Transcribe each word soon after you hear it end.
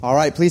All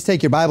right, please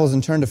take your Bibles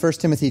and turn to 1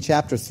 Timothy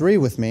chapter 3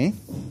 with me.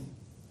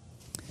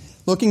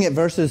 Looking at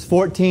verses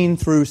 14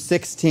 through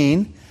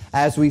 16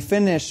 as we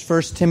finish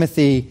 1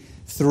 Timothy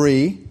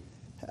 3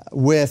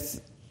 with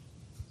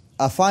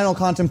a final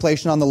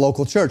contemplation on the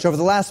local church. Over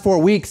the last 4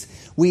 weeks,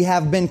 we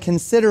have been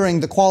considering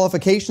the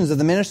qualifications of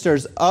the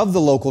ministers of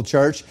the local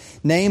church,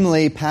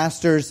 namely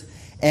pastors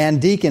and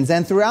deacons.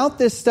 And throughout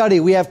this study,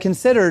 we have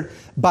considered,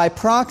 by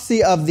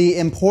proxy of the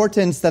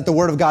importance that the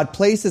Word of God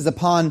places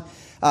upon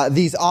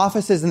these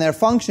offices and their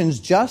functions,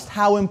 just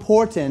how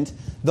important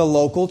the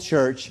local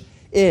church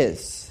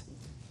is.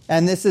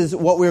 And this is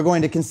what we're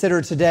going to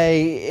consider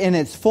today in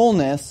its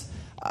fullness,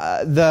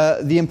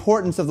 the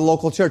importance of the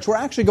local church. We're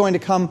actually going to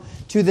come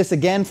to this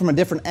again from a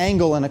different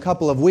angle in a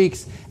couple of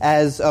weeks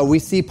as we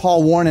see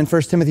Paul warn in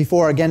 1 Timothy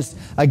 4 against,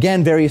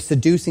 again, various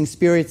seducing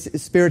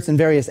spirits and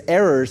various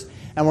errors.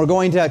 And we're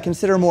going to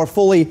consider more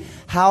fully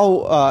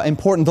how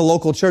important the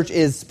local church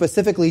is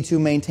specifically to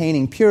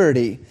maintaining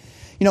purity.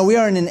 You know, we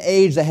are in an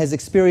age that has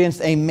experienced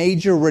a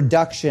major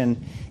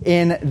reduction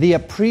in the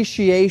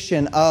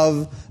appreciation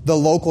of the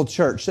local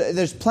church.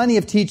 There's plenty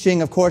of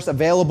teaching, of course,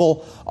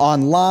 available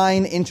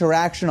online,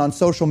 interaction on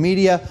social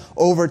media,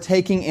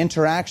 overtaking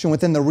interaction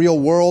within the real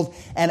world.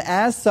 And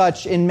as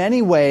such, in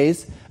many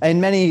ways, in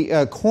many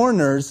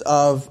corners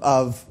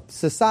of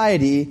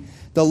society,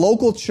 the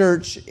local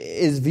church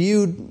is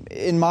viewed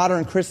in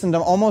modern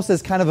Christendom almost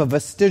as kind of a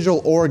vestigial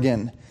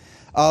organ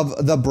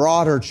of the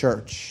broader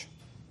church.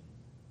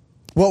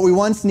 What we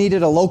once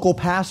needed a local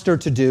pastor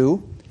to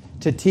do,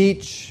 to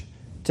teach,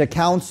 to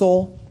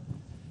counsel,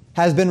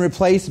 has been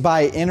replaced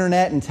by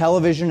internet and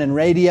television and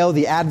radio,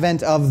 the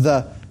advent of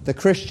the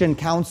Christian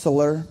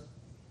counselor.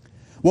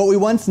 What we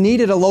once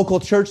needed a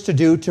local church to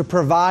do, to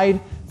provide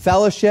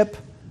fellowship,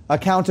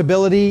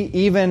 accountability,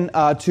 even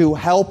to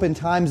help in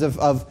times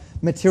of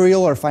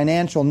material or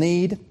financial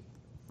need,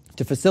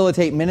 to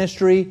facilitate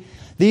ministry,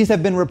 these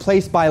have been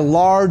replaced by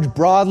large,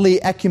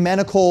 broadly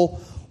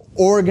ecumenical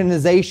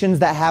organizations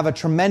that have a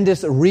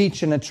tremendous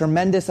reach and a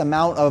tremendous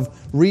amount of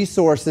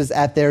resources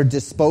at their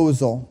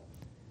disposal.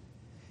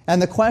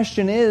 And the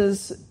question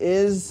is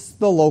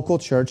the local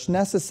church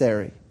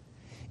necessary?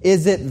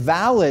 Is it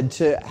valid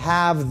to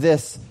have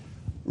this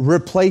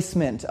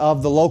replacement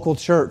of the local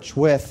church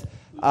with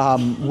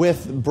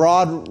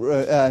broad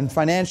and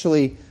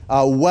financially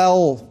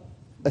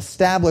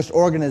well-established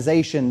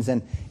organizations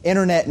and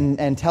internet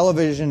and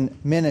television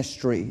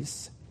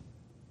ministries?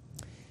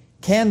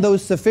 Can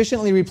those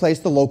sufficiently replace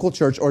the local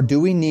church, or do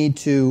we need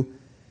to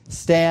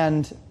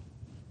stand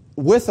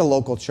with the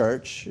local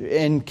church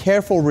in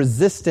careful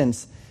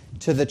resistance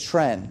to the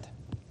trend?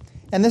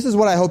 And this is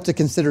what I hope to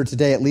consider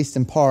today, at least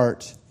in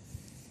part,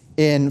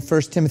 in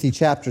 1 Timothy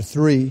chapter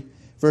 3,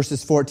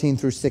 verses 14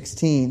 through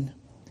 16.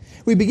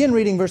 We begin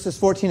reading verses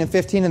 14 and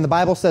 15, and the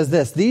Bible says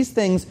this: "These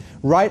things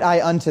write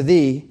I unto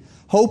thee,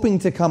 hoping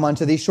to come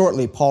unto thee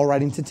shortly," Paul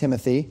writing to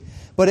Timothy.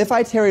 "But if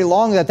I tarry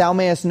long, that thou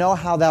mayest know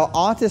how thou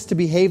oughtest to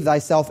behave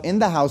thyself in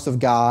the house of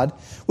God,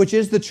 which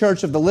is the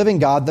church of the living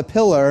God, the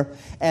pillar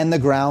and the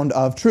ground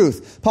of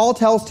truth." Paul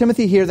tells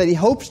Timothy here that he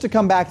hopes to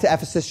come back to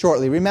Ephesus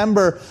shortly.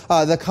 Remember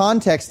the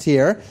context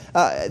here.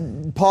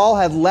 Paul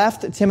had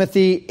left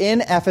Timothy in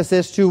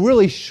Ephesus to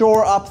really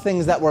shore up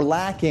things that were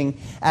lacking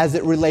as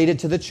it related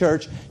to the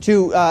church,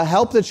 to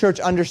help the church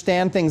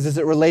understand things as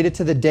it related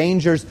to the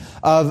dangers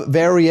of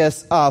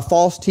various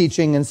false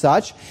teaching and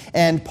such.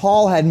 And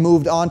Paul had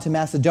moved on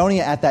to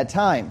Macedonia at that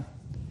time.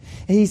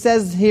 He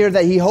says here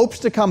that he hopes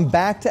to come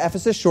back to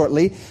Ephesus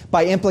shortly.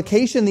 By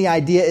implication, the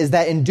idea is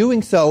that in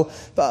doing so,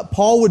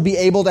 Paul would be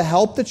able to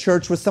help the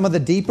church with some of the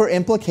deeper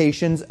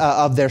implications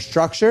of their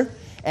structure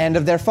and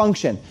of their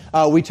function.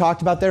 We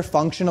talked about their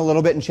function a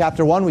little bit in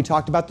chapter 1. We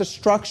talked about the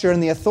structure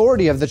and the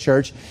authority of the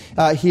church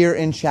here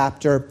in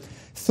chapter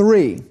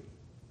 3.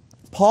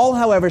 Paul,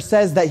 however,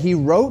 says that he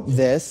wrote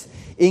this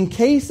in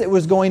case it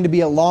was going to be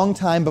a long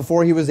time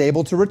before he was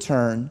able to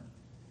return,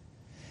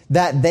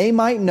 that they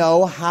might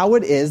know how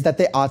it is that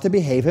they ought to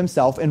behave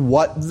himself in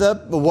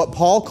what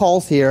Paul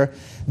calls here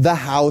the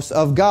house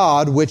of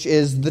God, which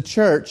is the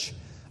church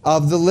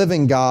of the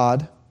living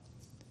God.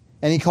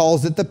 And he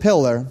calls it the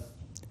pillar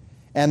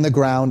and the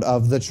ground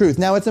of the truth.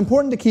 Now, it's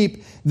important to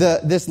keep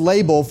this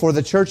label for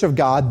the church of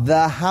God,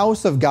 the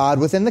house of God,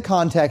 within the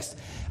context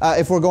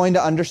if we're going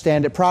to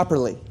understand it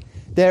properly.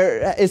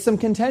 There is some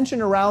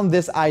contention around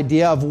this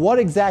idea of what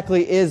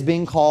exactly is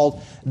being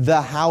called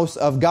the house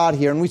of God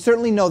here. And we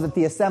certainly know that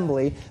the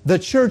assembly, the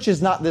church,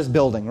 is not this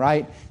building,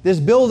 right?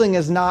 This building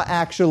is not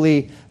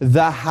actually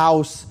the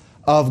house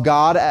of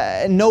God.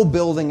 No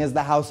building is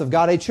the house of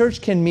God. A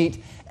church can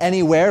meet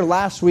anywhere.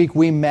 Last week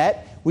we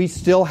met. We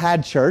still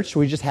had church.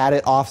 We just had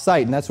it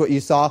off-site. And that's what you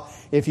saw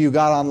if you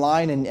got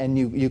online and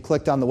you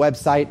clicked on the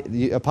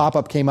website. A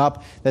pop-up came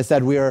up that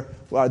said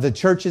the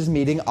church is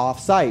meeting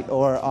off-site.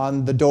 Or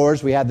on the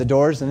doors, we had the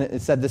doors, and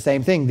it said the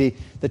same thing.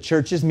 The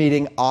church is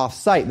meeting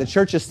off-site. The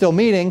church is still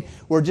meeting.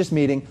 We're just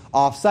meeting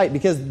off-site.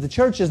 Because the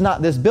church is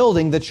not this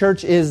building. The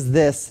church is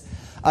this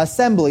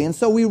assembly. And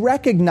so we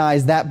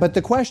recognize that, but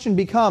the question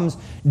becomes,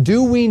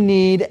 do we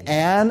need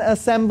an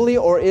assembly,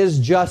 or is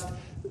just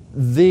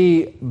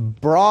the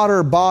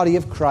broader body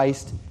of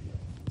Christ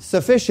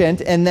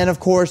sufficient? And then, of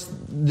course,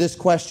 this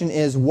question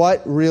is,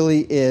 what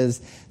really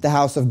is the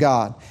house of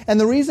God? And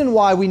the reason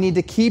why we need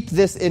to keep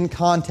this in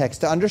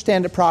context, to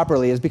understand it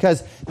properly, is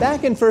because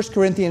back in 1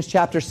 Corinthians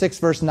chapter 6,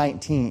 verse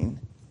 19,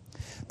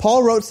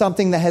 Paul wrote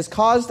something that has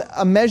caused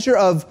a measure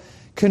of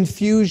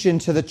confusion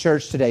to the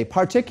church today,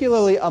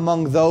 particularly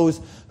among those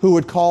who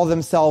would call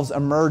themselves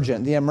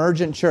emergent, the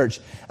emergent church.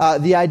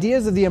 The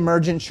ideas of the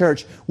emergent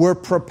church were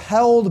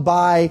propelled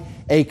by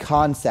a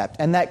concept,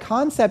 and that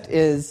concept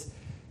is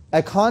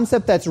a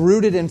concept that's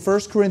rooted in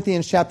 1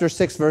 Corinthians chapter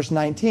 6, verse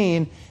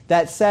 19,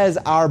 that says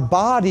our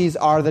bodies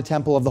are the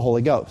temple of the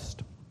Holy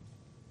Ghost.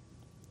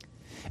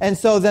 And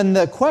so then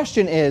the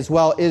question is,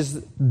 well,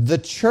 is the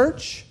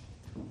church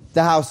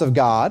the house of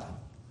God,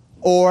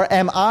 or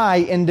am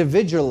I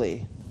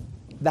individually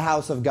the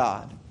house of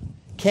God?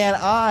 Can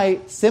I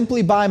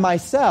simply by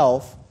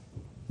myself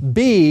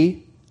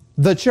be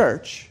the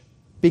church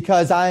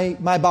because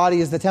my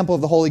body is the temple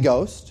of the Holy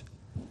Ghost,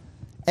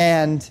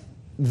 and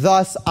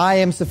thus I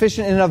am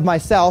sufficient in and of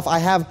myself? I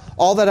have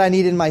all that I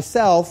need in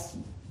myself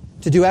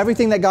to do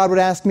everything that God would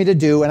ask me to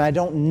do, and I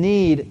don't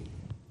need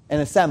an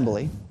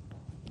assembly.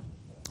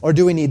 Or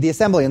do we need the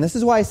assembly? And this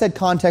is why I said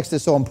context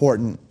is so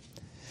important.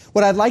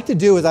 What I'd like to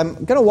do is I'm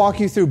going to walk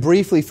you through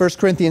briefly 1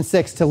 Corinthians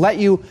 6 to let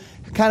you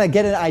kind of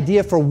get an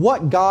idea for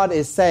what God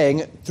is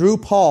saying through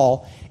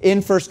Paul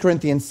in 1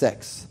 Corinthians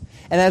 6.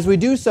 And as we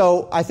do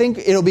so, I think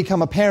it'll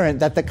become apparent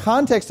that the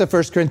context of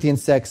 1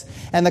 Corinthians 6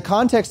 and the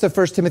context of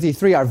 1 Timothy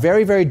 3 are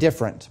very, very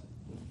different.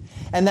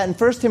 And that in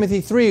 1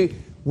 Timothy 3,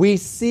 we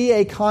see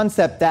a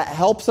concept that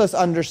helps us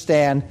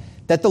understand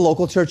that the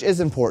local church is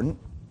important.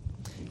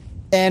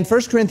 And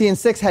 1 Corinthians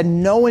 6 had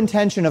no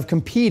intention of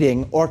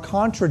competing or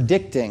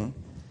contradicting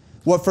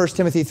what 1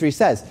 Timothy 3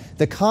 says.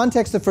 The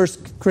context of 1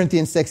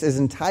 Corinthians 6 is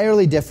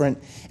entirely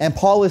different, and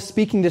Paul is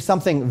speaking to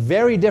something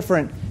very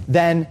different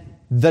than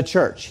the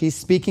church. He's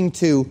speaking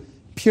to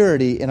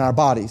purity in our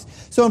bodies.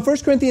 So in 1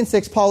 Corinthians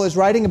 6, Paul is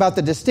writing about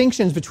the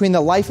distinctions between the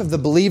life of the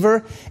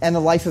believer and the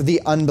life of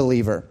the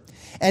unbeliever.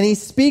 And he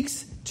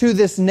speaks to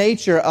this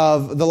nature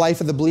of the life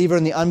of the believer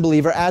and the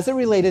unbeliever as it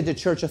related to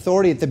church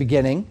authority at the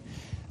beginning,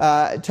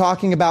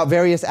 talking about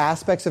various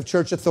aspects of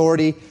church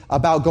authority,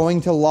 about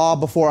going to law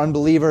before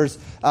unbelievers,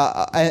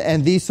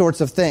 and these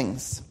sorts of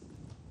things.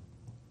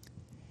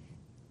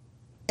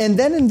 And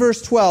then in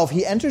verse 12,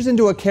 he enters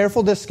into a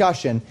careful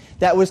discussion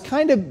that was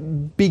kind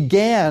of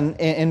began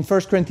in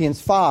 1 Corinthians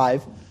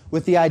 5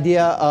 with the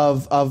idea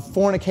of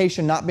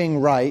fornication not being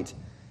right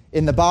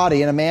in the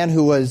body, and a man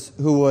who was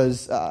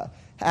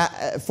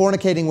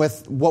fornicating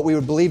with what we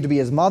would believe to be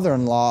his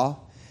mother-in-law.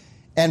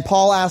 And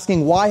Paul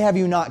asking, why have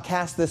you not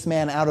cast this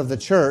man out of the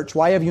church?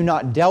 Why have you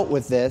not dealt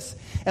with this?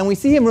 And we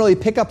see him really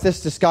pick up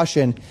this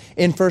discussion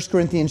in 1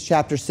 Corinthians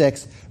chapter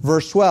 6,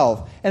 verse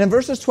 12. And in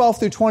verses 12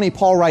 through 20,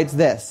 Paul writes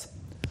this.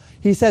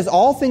 He says,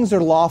 all things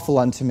are lawful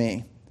unto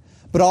me,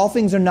 but all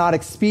things are not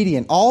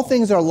expedient. All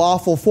things are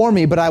lawful for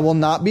me, but I will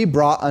not be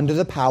brought under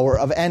the power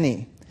of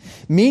any.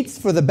 Meats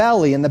for the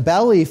belly, and the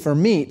belly for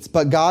meats,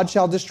 but God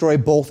shall destroy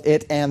both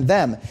it and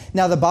them.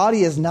 Now the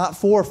body is not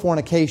for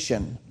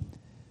fornication,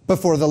 but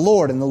for the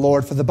Lord, and the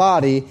Lord for the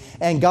body.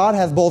 And God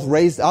hath both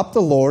raised up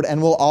the Lord,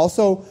 and will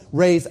also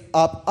raise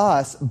up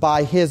us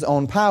by his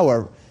own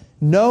power.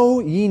 Know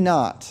ye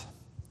not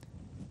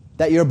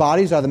that your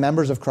bodies are the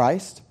members of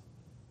Christ?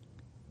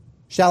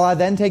 Shall I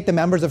then take the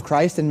members of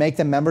Christ and make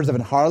them members of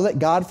an harlot?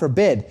 God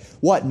forbid.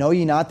 What, know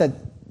ye not that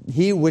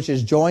he which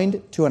is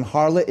joined to an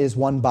harlot is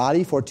one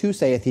body? For two,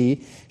 saith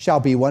he, shall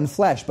be one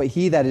flesh. But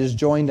he that is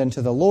joined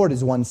unto the Lord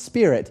is one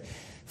spirit.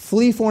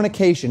 Flee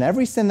fornication.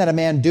 Every sin that a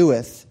man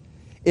doeth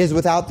is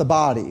without the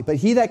body. But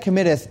he that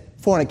committeth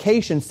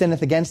fornication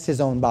sinneth against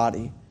his own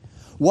body.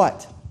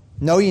 What?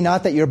 Know ye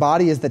not that your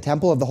body is the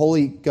temple of the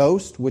Holy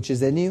Ghost, which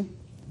is in you,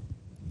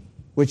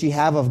 which ye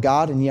have of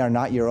God, and ye are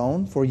not your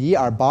own? For ye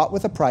are bought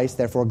with a price,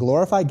 therefore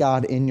glorify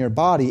God in your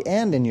body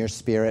and in your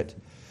spirit,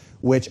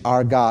 which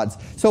are God's.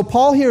 So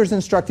Paul here is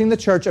instructing the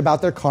church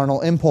about their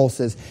carnal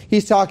impulses.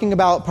 He's talking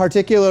about,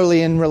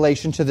 particularly in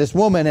relation to this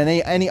woman, and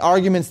any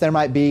arguments there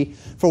might be.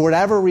 For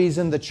whatever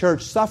reason, the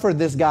church suffered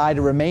this guy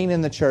to remain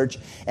in the church,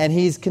 and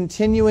he's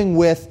continuing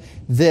with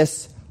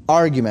this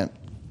argument.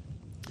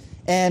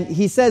 And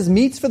he says,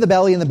 meats for the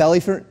belly, and the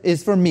belly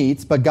is for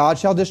meats, but God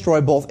shall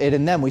destroy both it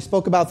and them. We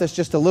spoke about this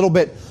just a little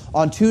bit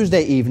on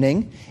Tuesday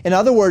evening. In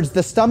other words,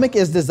 the stomach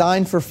is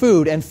designed for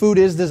food, and food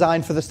is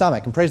designed for the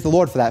stomach. And praise the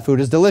Lord for that. Food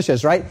is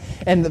delicious, right?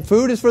 And the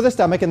food is for the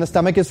stomach, and the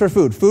stomach is for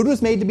food. Food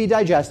was made to be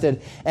digested,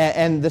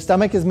 and the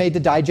stomach is made to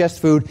digest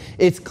food.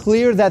 It's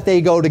clear that they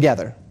go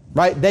together,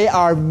 right? They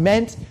are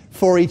meant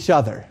for each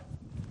other.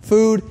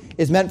 Food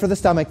is meant for the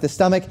stomach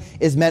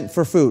is meant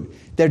for food.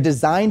 They're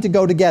designed to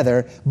go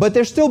together, but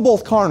they're still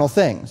both carnal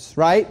things,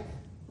 right?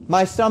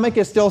 My stomach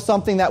is still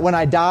something that when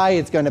I die,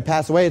 it's going to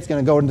pass away, it's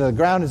going to go into the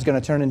ground, it's going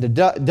to turn into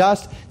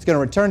dust, it's going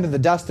to return to the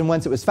dust and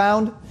whence it was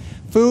found.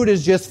 Food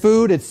is just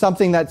food. It's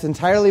something that's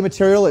entirely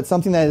material. It's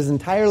something that is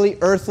entirely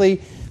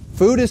earthly.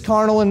 Food is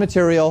carnal and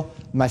material.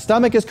 My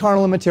stomach is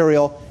carnal and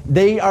material.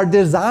 They are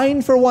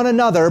designed for one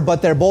another,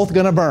 but they're both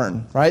going to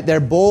burn, right? They're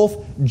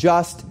both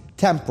just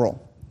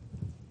temporal.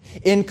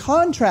 In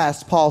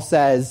contrast, Paul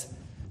says,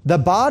 the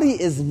body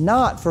is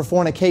not for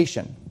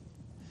fornication.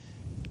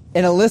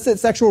 An illicit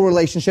sexual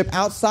relationship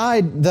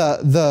outside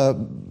the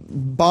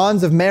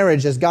bonds of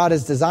marriage as God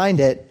has designed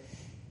it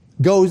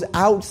goes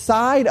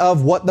outside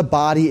of what the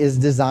body is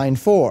designed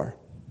for.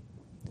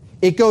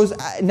 It goes,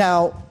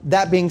 now,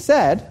 that being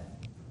said,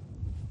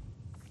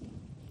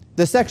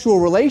 the sexual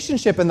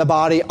relationship and the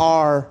body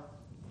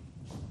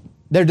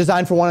they're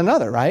designed for one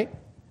another, right?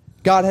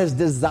 God has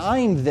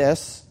designed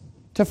this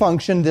to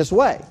function this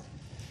way.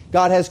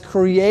 God has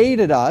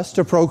created us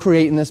to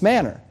procreate in this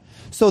manner.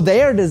 So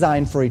they are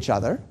designed for each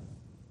other.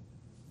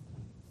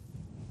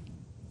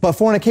 But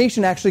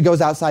fornication actually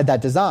goes outside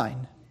that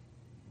design.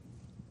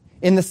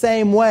 In the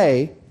same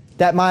way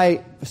that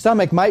my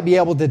stomach might be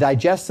able to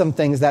digest some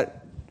things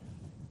that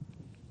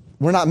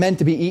were not meant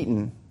to be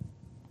eaten.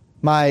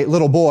 My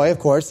little boy, of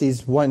course,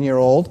 he's 1 year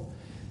old,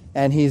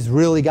 and he's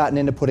really gotten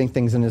into putting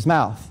things in his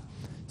mouth.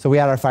 So we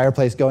had our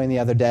fireplace going the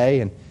other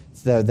day, and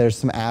there's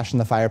some ash in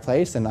the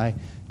fireplace, and I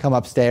come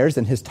upstairs,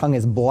 and his tongue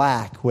is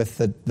black with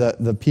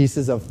the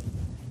pieces of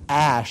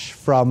ash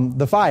from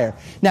the fire.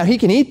 Now, he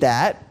can eat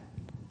that,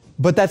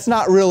 but that's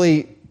not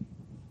really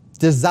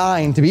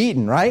designed to be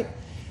eaten, right?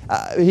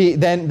 He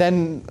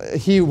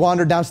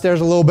wandered downstairs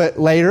a little bit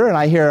later, and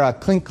I hear a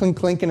clink, clink,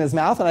 clink in his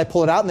mouth, and I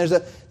pull it out, and there's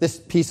this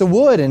piece of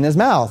wood in his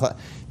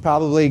mouth.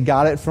 Probably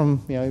got it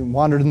from, he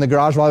wandered in the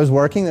garage while I was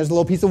working. There's a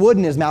little piece of wood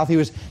in his mouth. He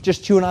was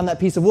just chewing on that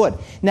piece of wood.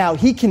 Now,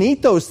 he can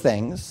eat those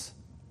things,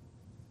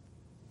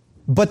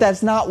 but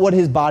that's not what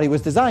his body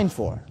was designed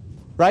for,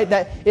 right?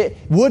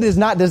 Wood is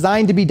not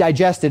designed to be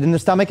digested, and the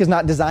stomach is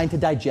not designed to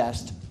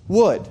digest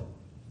wood.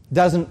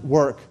 Doesn't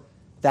work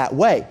that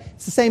way.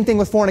 It's the same thing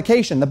with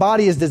fornication. The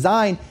body is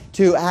designed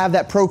to have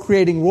that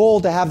procreating role,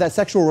 to have that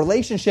sexual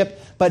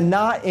relationship, but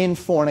not in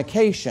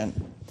fornication.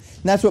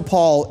 And that's what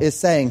Paul is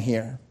saying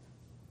here.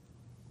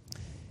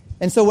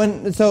 And so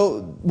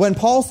when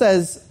Paul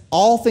says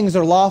all things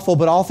are lawful,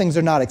 but all things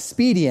are not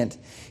expedient,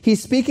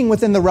 he's speaking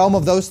within the realm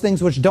of those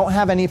things which don't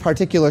have any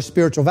particular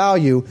spiritual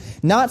value,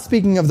 not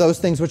speaking of those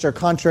things which are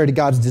contrary to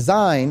God's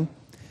design.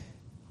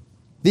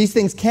 These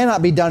things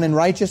cannot be done in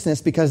righteousness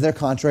because they're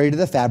contrary to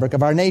the fabric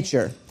of our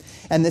nature.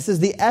 And this is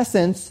the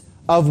essence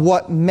of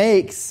what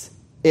makes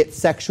it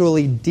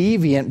sexually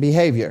deviant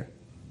behavior.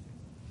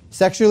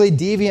 Sexually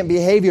deviant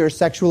behavior is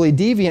sexually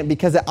deviant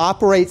because it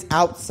operates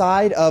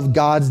outside of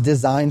God's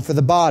design for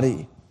the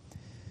body.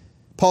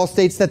 Paul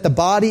states that the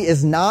body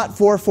is not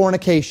for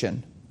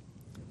fornication.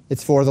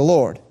 It's for the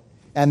Lord.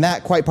 And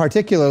that, quite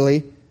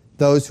particularly,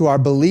 those who are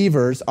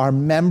believers are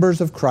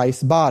members of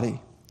Christ's body.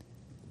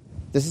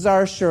 This is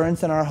our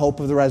assurance and our hope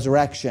of the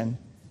resurrection.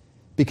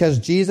 Because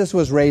Jesus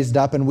was raised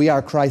up and we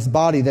are Christ's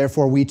body,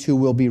 therefore we too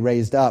will be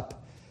raised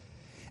up.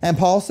 And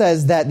Paul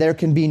says that there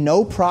can be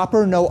no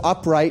proper, no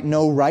upright,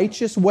 no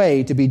righteous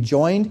way to be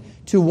joined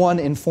to one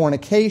in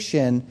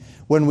fornication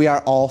when we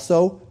are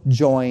also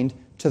joined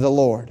to the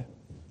Lord.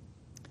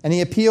 And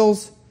he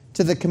appeals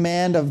to the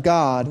command of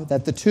God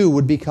that the two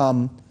would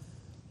become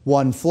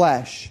one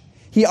flesh.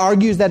 He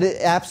argues that it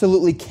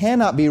absolutely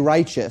cannot be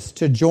righteous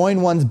to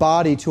join one's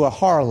body to a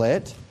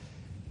harlot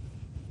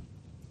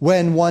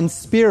when one's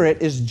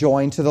spirit is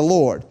joined to the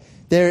Lord.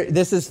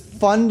 This is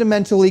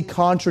fundamentally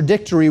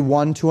contradictory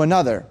one to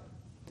another.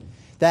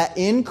 That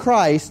in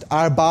Christ,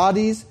 our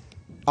bodies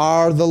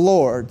are the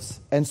Lord's.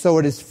 And so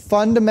it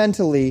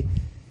fundamentally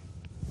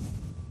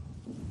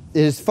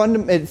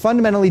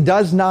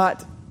does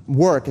not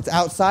work. It's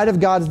outside of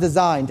God's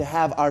design to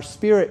have our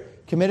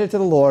spirit committed to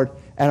the Lord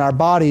and our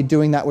body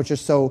doing that which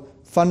is so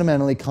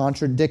fundamentally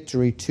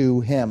contradictory to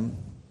Him.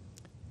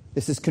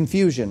 This is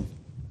confusion,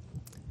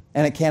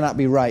 and it cannot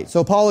be right.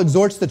 So Paul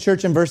exhorts the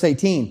church in verse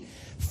 18,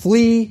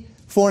 flee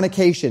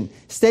fornication,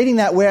 stating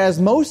that whereas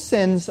most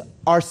sins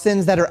are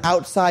sins that are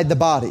outside the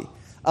body,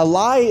 a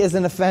lie is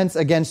an offense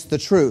against the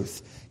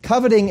truth.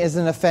 Coveting is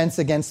an offense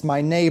against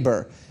my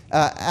neighbor,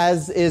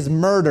 as is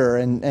murder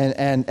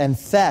and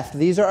theft.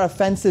 These are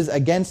offenses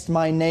against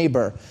my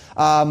neighbor.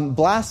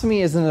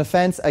 Blasphemy is an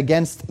offense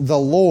against the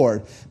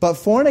Lord. But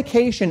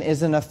fornication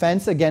is an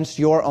offense against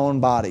your own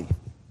body.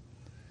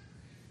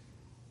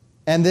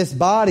 And this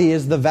body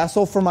is the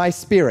vessel for my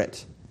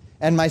spirit.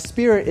 And my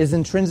spirit is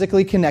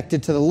intrinsically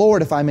connected to the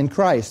Lord if I'm in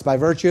Christ, by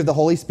virtue of the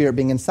Holy Spirit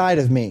being inside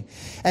of me.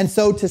 And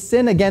so to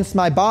sin against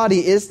my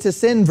body is to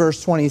sin,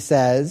 verse 20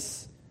 says,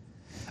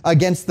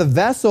 against the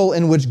vessel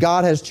in which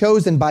God has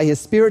chosen by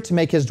His Spirit to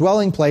make His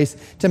dwelling place,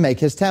 to make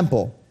His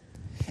temple.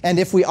 And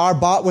if we are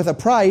bought with a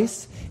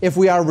price, if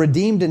we are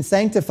redeemed and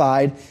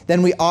sanctified,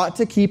 then we ought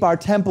to keep our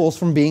temples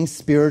from being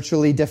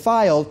spiritually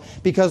defiled,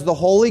 because the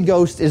Holy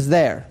Ghost is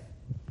there.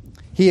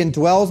 He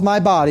indwells my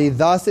body,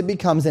 thus it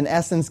becomes in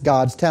essence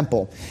God's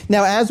temple.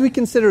 Now, as we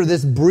consider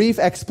this brief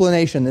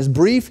explanation, this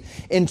brief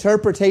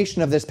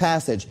interpretation of this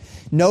passage,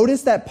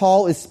 notice that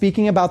Paul is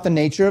speaking about the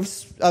nature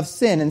of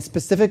sin, and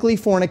specifically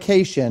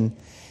fornication,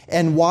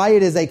 and why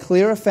it is a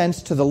clear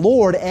offense to the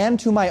Lord and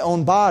to my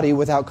own body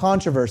without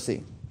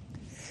controversy.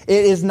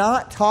 It is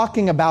not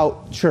talking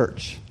about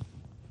church,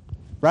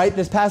 right?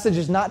 This passage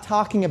is not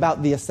talking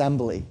about the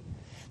assembly.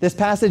 This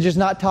passage is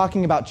not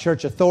talking about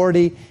church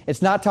authority.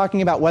 It's not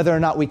talking about whether or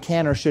not we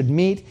can or should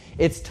meet.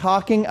 It's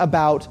talking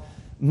about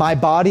my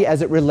body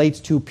as it relates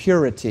to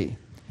purity.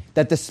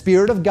 That the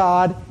Spirit of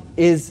God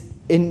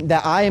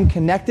that I am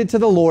connected to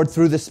the Lord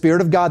through the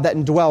Spirit of God that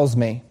indwells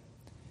me.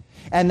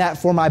 And that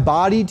for my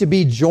body to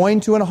be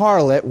joined to an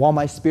harlot while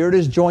my spirit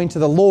is joined to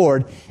the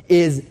Lord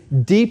is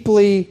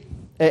deeply,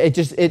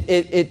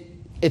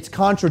 it's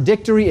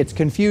contradictory, it's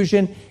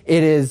confusion,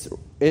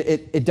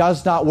 it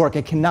does not work,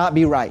 it cannot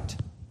be right.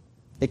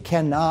 It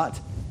cannot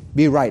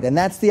be right. And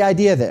that's the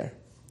idea there.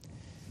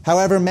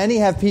 However,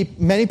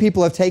 many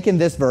people have taken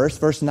this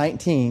verse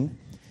 19,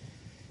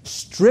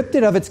 stripped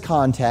it of its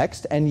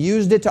context, and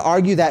used it to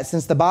argue that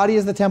since the body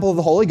is the temple of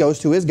the Holy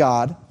Ghost, who is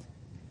God,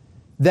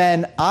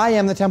 then I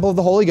am the temple of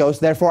the Holy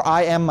Ghost, therefore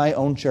I am my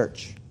own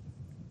church.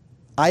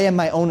 I am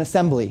my own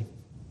assembly,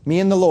 me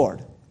and the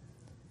Lord,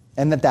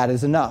 and that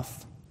is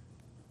enough.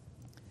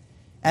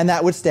 And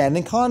that would stand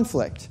in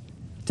conflict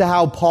to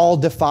how Paul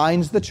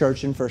defines the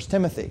church in 1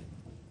 Timothy.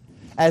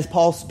 As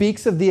Paul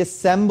speaks of the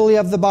assembly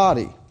of the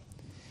body,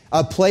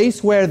 a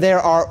place where there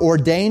are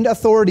ordained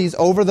authorities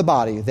over the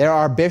body. There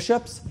are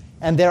bishops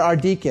and there are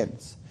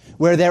deacons.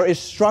 Where there is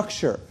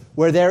structure,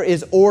 where there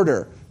is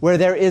order, where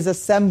there is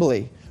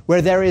assembly,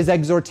 where there is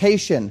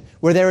exhortation,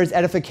 where there is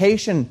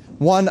edification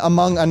one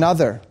among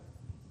another.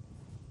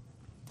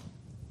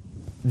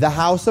 The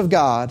house of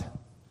God,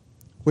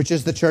 which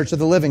is the church of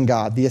the living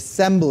God, the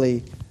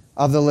assembly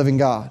of the living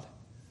God.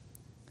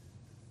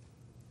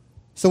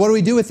 So what do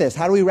we do with this?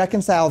 How do we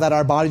reconcile that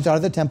our bodies are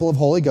the temple of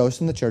Holy Ghost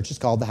and the church is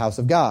called the house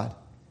of God?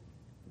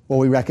 Well,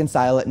 we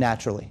reconcile it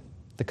naturally.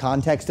 The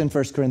context in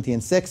 1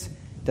 Corinthians 6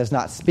 does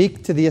not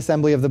speak to the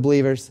assembly of the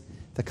believers.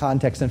 The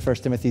context in 1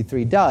 Timothy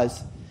 3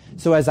 does.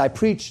 So as I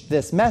preach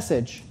this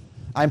message,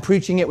 I'm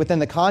preaching it within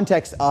the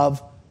context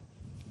of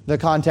 1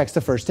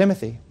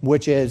 Timothy,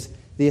 which is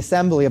the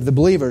assembly of the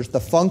believers, the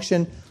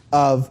function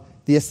of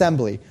the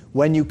assembly.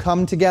 When you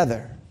come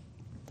together,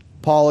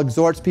 Paul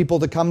exhorts people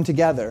to come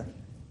together.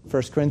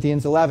 1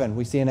 Corinthians 11,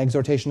 we see an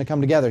exhortation to come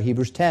together.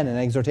 Hebrews 10, an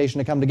exhortation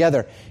to come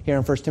together. Here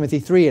in 1 Timothy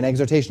 3, an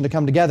exhortation to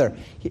come together.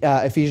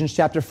 Ephesians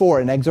chapter 4,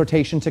 an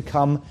exhortation to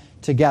come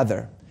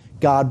together.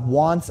 God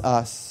wants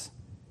us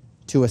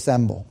to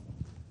assemble.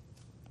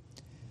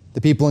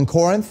 The people in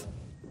Corinth,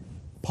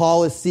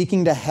 Paul is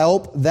seeking to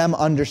help them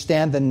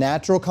understand the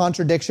natural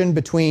contradiction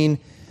between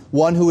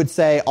one who would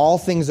say all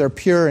things are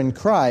pure in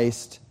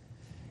Christ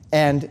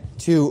and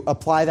to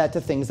apply that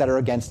to things that are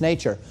against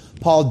nature.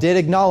 Paul did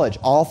acknowledge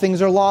all things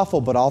are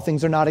lawful, but all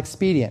things are not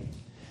expedient.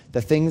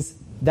 The things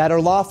that are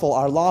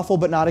lawful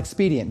but not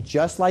expedient,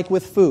 just like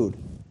with food.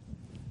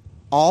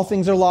 All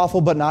things are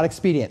lawful but not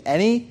expedient.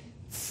 Any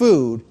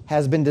food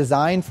has been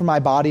designed for my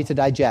body to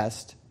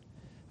digest.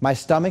 My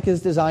stomach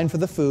is designed for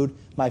the food.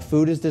 My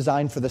food is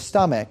designed for the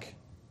stomach.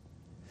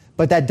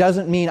 But that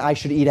doesn't mean I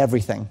should eat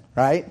everything,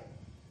 right?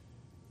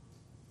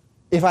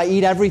 If I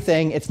eat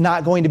everything, it's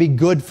not going to be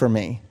good for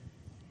me,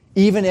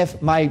 even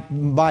if my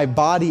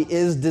body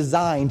is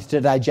designed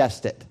to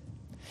digest it.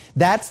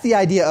 That's the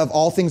idea of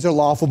all things are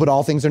lawful, but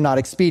all things are not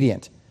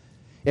expedient.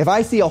 If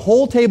I see a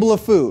whole table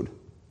of food,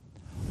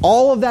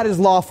 all of that is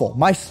lawful.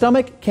 My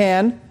stomach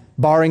can,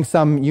 barring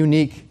some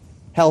unique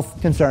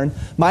health concern,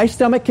 my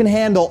stomach can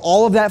handle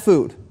all of that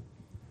food,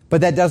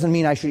 but that doesn't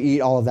mean I should eat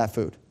all of that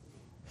food.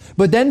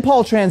 But then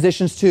Paul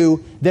transitions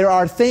to, there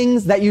are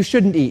things that you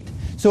shouldn't eat.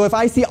 So if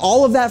I see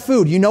all of that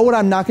food, you know what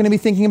I'm not going to be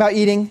thinking about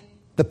eating?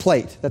 The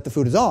plate that the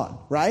food is on,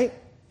 right?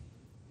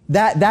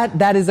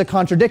 That is a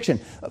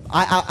contradiction.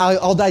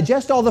 I'll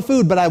digest all the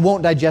food, but I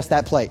won't digest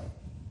that plate.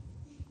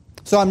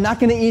 So I'm not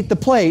going to eat the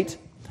plate.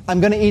 I'm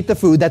going to eat the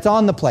food that's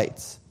on the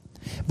plates.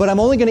 But I'm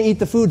only going to eat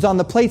the foods on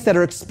the plates that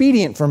are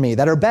expedient for me,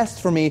 that are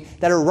best for me,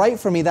 that are right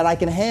for me, that I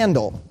can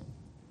handle.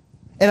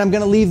 And I'm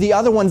going to leave the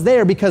other ones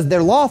there because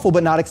they're lawful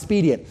but not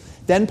expedient.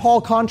 Then Paul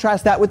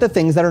contrasts that with the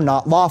things that are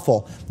not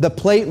lawful. The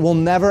plate will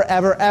never,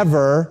 ever,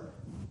 ever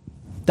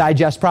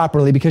digest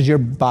properly because your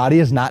body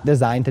is not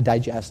designed to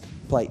digest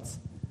plates.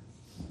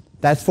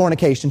 That's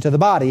fornication to the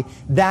body.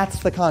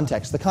 That's the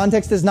context. The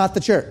context is not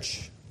the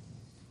church.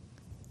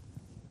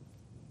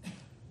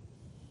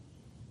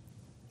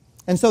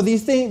 And so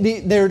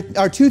there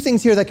are two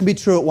things here that can be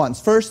true at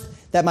once. First,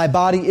 that my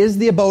body is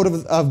the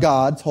abode of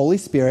God's Holy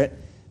Spirit.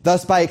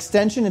 Thus, by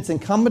extension, it's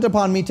incumbent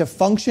upon me to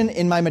function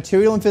in my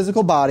material and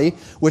physical body,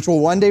 which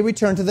will one day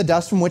return to the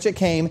dust from which it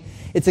came.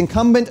 It's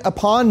incumbent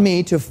upon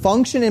me to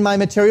function in my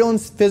material and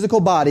physical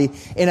body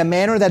in a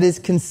manner that is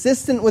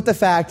consistent with the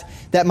fact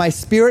that my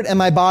spirit and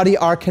my body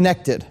are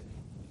connected.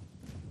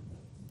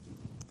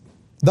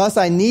 Thus,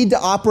 I need to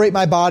operate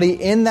my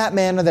body in that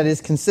manner that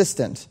is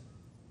consistent.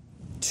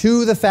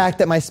 to the fact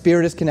that my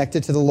spirit is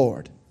connected to the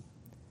Lord.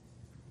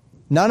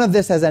 None of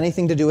this has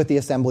anything to do with the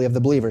assembly of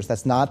the believers.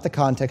 That's not the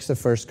context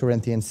of 1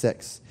 Corinthians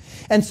 6.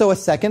 And so a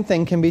second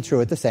thing can be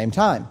true at the same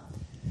time,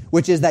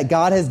 which is that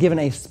God has given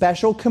a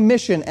special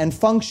commission and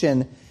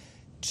function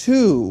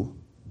to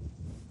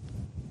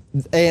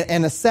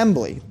an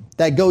assembly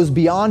that goes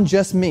beyond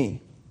just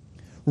me,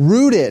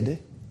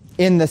 rooted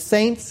in the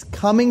saints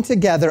coming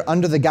together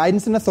under the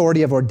guidance and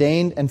authority of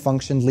ordained and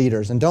functioned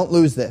leaders. And don't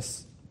lose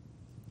this.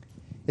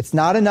 It's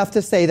not enough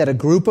to say that a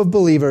group of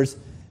believers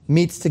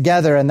meets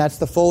together and that's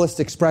the fullest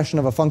expression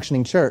of a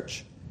functioning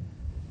church.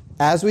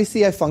 As we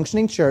see a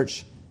functioning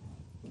church,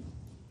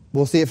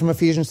 we'll see it from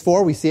Ephesians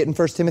 4, we see it in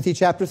 1 Timothy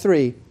chapter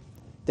 3.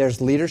 There's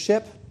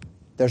leadership,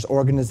 there's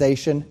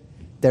organization,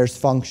 there's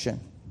function.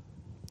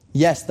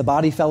 Yes, the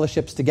body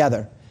fellowships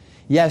together.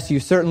 Yes, you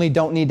certainly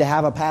don't need to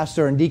have a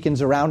pastor and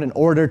deacons around in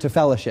order to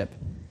fellowship.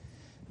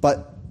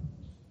 But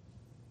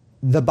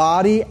the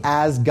body,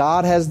 as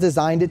God has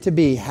designed it to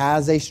be,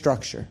 has a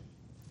structure.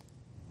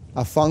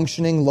 A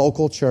functioning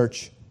local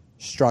church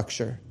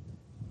structure,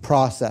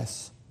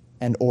 process,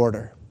 and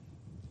order.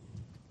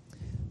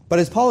 But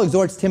as Paul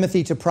exhorts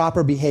Timothy to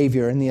proper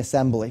behavior in the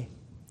assembly,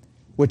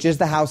 which is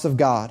the house of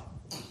God,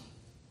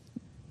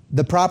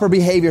 the proper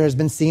behavior has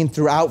been seen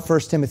throughout 1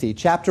 Timothy.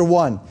 Chapter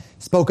 1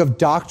 spoke of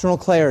doctrinal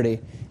clarity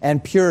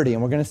and purity,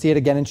 and we're going to see it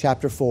again in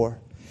chapter 4.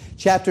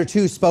 Chapter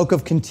 2 spoke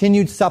of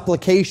continued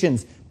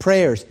supplications,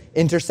 prayers,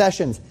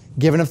 intercessions,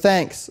 given of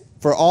thanks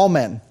for all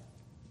men,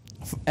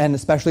 and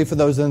especially for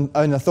those in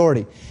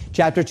authority.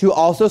 Chapter 2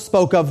 also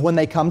spoke of, when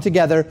they come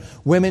together,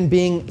 women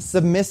being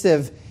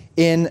submissive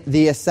in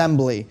the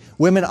assembly,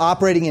 women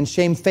operating in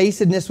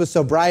shamefacedness with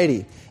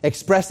sobriety,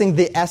 expressing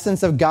the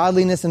essence of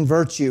godliness and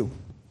virtue,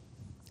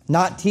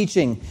 not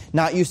teaching,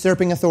 not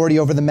usurping authority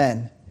over the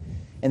men.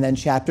 And then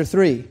chapter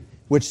 3,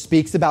 which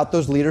speaks about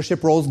those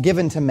leadership roles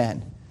given to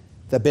men,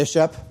 the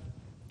bishop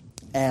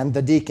and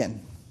the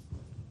deacon.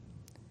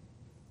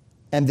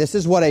 And this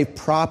is what a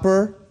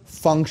proper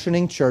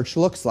functioning church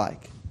looks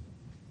like.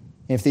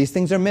 If these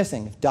things are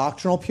missing, if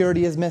doctrinal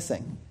purity is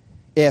missing,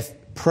 if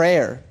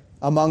prayer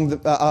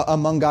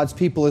among God's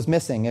people is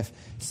missing, if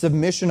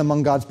submission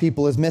among God's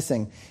people is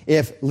missing,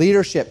 if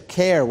leadership,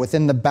 care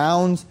within the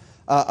bounds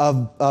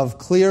of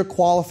clear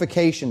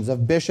qualifications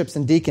of bishops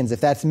and deacons, if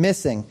that's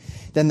missing,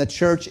 then the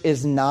church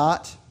is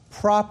not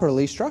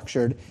properly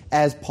structured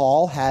as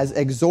Paul has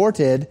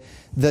exhorted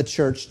the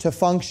church to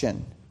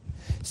function.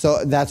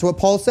 So that's what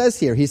Paul says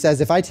here. He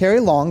says, if I tarry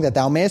long, that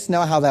thou mayest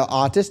know how thou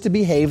oughtest to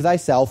behave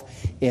thyself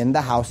in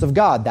the house of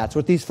God. That's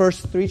what these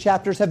first 3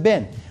 chapters have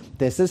been.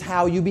 This is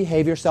how you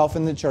behave yourself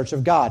in the church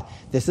of God.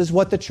 This is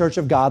what the church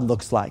of God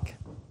looks like.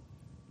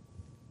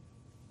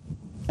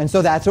 And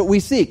so that's what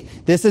we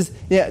seek. This is,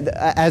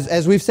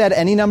 as we've said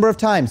any number of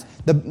times,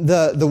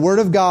 the Word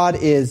of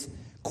God is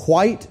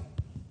quite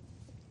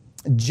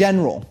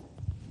general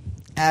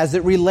as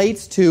it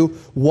relates to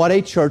what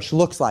a church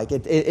looks like.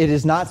 It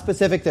is not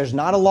specific. There's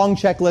not a long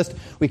checklist.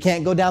 We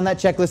can't go down that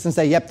checklist and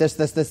say, yep, this,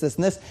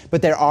 and this.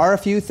 But there are a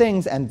few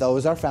things, and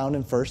those are found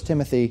in 1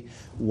 Timothy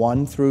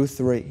 1 through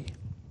 3.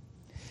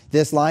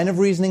 This line of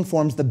reasoning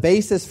forms the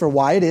basis for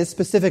why it is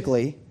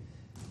specifically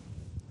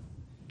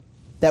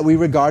that we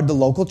regard the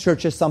local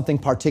church as something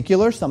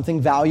particular, something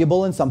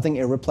valuable, and something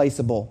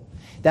irreplaceable.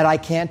 That I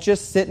can't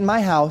just sit in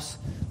my house,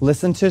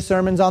 listen to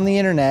sermons on the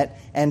internet,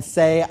 and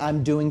say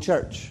I'm doing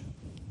church.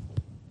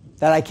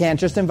 That I can't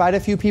just invite a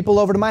few people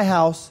over to my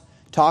house,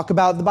 talk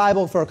about the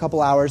Bible for a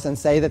couple hours, and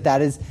say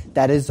that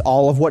is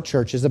all of what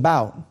church is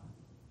about.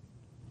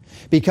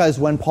 Because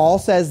when Paul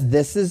says,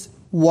 this is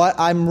what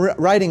I'm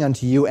writing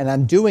unto you, and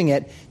I'm doing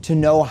it to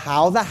know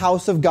how the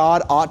house of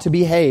God ought to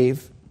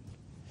behave,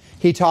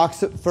 he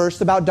talks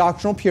first about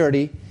doctrinal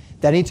purity,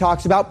 then he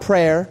talks about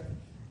prayer,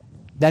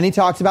 then he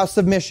talks about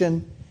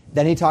submission,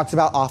 then he talks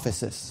about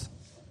offices.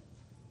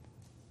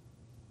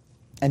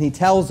 And he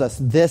tells us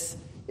this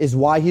is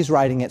why he's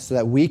writing it, so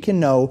that we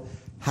can know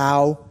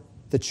how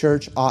the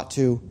church ought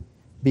to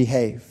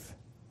behave.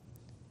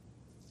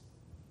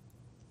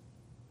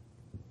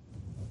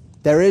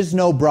 There is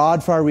no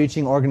broad,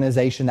 far-reaching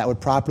organization that would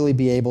properly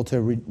be able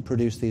to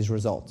produce these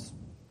results.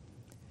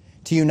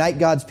 To unite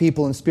God's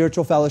people in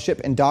spiritual fellowship,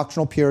 in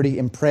doctrinal purity,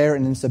 in prayer,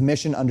 and in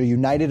submission under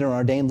united and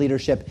ordained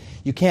leadership,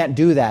 you can't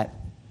do that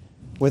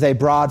with a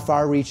broad,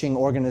 far-reaching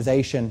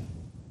organization.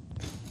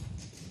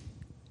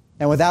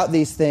 And without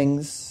these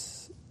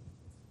things,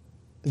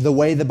 the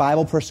way the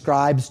Bible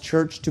prescribes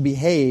church to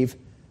behave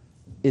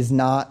is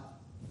not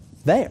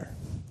there.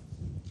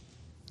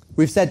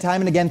 We've said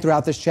time and again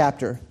throughout this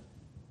chapter,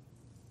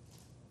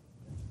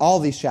 all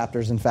these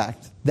chapters, in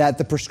fact, that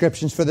the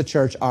prescriptions for the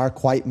church are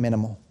quite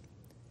minimal.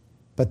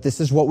 But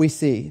this is what we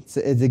see.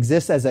 It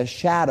exists as a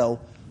shadow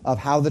of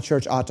how the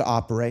church ought to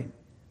operate.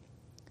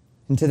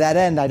 And to that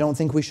end, I don't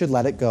think we should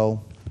let it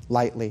go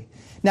lightly.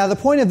 Now, the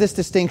point of this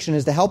distinction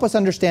is to help us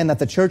understand that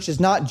the church is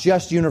not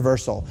just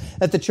universal,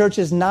 that the church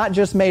is not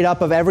just made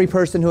up of every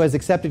person who has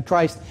accepted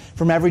Christ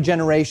from every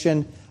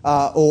generation,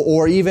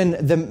 or even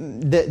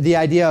the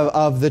idea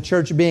of the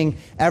church being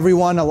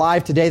everyone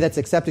alive today that's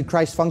accepted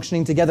Christ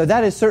functioning together.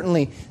 That is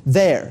certainly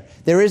there.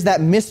 There is that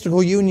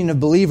mystical union of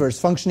believers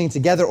functioning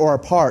together or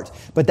apart,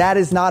 but that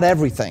is not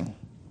everything.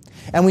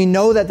 And we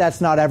know that that's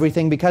not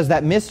everything because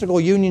that mystical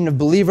union of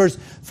believers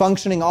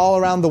functioning all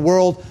around the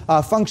world,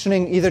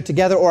 functioning either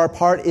together or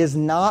apart, is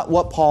not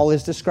what Paul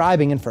is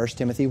describing in 1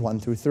 Timothy 1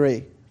 through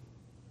 3.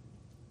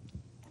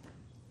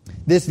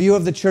 This view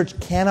of the church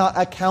cannot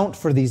account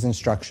for these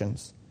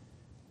instructions.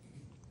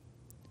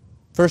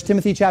 1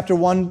 Timothy chapter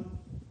 1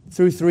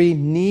 through 3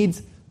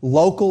 needs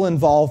local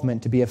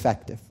involvement to be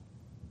effective.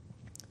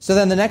 So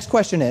then the next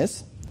question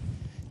is,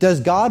 does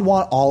God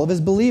want all of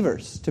his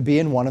believers to be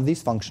in one of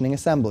these functioning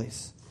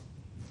assemblies?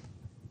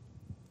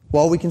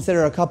 Well, we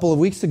considered a couple of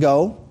weeks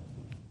ago,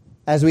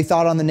 as we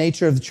thought on the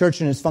nature of the church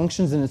and its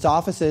functions and its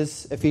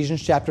offices,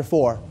 Ephesians chapter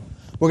 4.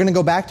 We're going to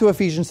go back to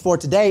Ephesians 4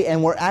 today,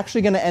 and we're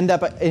actually going to end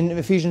up in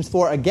Ephesians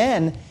 4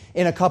 again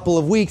in a couple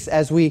of weeks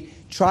as we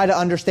try to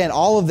understand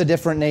all of the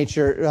different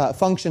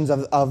functions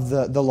of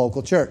the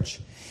local church.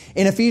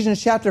 In Ephesians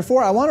chapter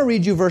 4, I want to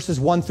read you verses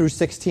 1 through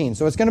 16.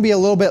 So it's going to be a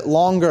little bit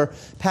longer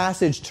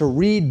passage to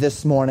read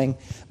this morning,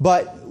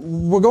 but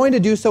we're going to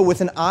do so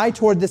with an eye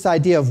toward this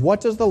idea of what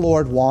does the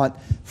Lord want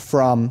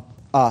from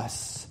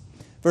us.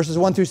 Verses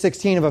 1 through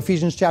 16 of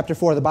Ephesians chapter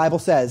 4, the Bible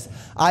says,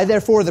 I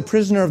therefore, the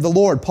prisoner of the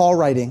Lord, Paul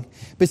writing,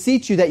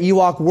 beseech you that ye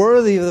walk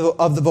worthy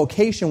of the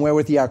vocation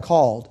wherewith ye are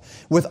called,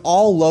 with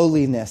all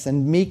lowliness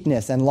and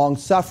meekness and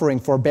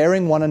long-suffering,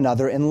 forbearing one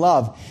another in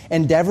love,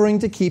 endeavoring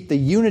to keep the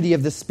unity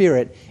of the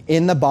Spirit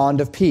in the bond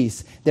of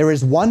peace. There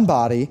is one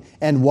body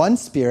and one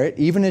Spirit,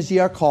 even as ye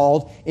are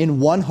called in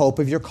one hope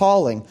of your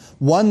calling,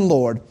 one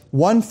Lord,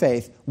 one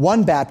faith,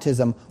 one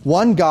baptism,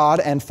 one God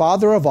and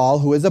Father of all,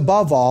 who is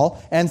above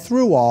all and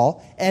through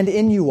all and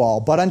in you all.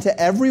 But unto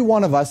every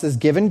one of us is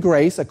given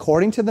grace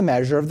according to the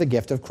measure of the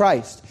gift of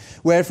Christ.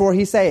 Wherefore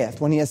he saith,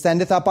 when he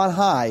ascendeth up on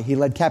high, he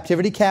led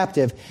captivity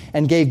captive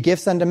and gave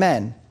gifts unto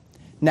men.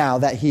 Now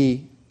that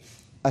he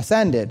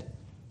ascended,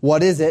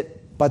 what is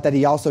it but that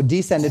he also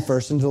descended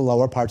first into the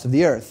lower parts of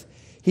the earth?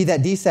 He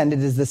that descended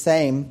is the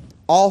same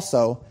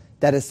also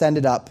that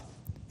ascended up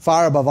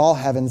far above all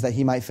heavens, that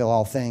he might fill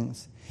all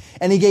things.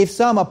 And he gave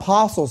some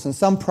apostles and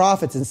some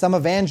prophets and some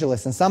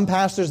evangelists and some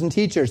pastors and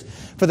teachers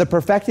for the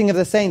perfecting of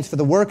the saints, for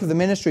the work of the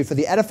ministry, for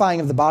the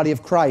edifying of the body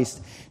of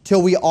Christ,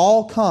 till we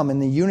all come in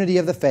the unity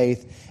of the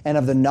faith and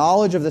of the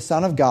knowledge of the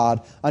Son of God,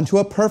 unto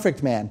a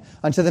perfect man,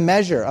 unto the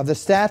measure of the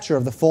stature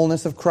of the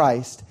fullness of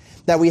Christ,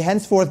 that we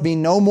henceforth be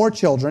no more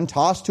children,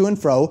 tossed to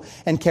and fro,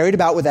 and carried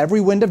about with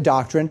every wind of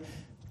doctrine,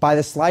 by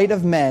the sleight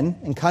of men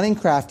and cunning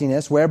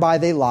craftiness, whereby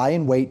they lie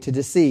in wait to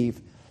deceive.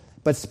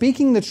 But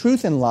speaking the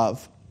truth in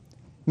love,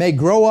 may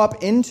grow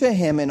up into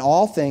him in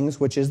all things,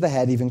 which is the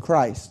head, even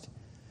Christ,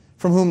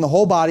 from whom the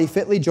whole body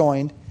fitly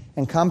joined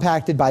and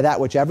compacted by that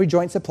which every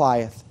joint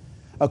supplieth,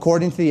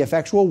 according to the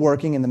effectual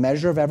working in the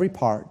measure of every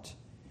part,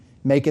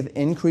 maketh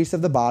increase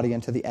of the body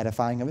unto the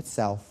edifying of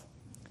itself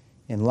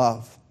in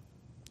love.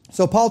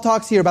 So Paul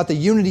talks here about the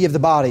unity of the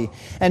body,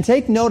 and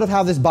take note of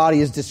how this body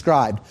is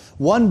described.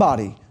 One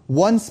body,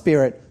 one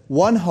Spirit,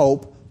 one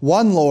hope,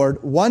 one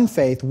Lord, one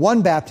faith,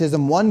 one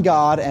baptism, one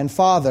God and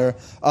Father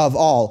of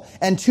all.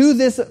 And to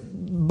this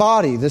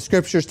body, the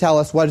Scriptures tell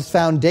us, what is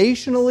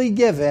foundationally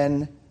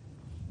given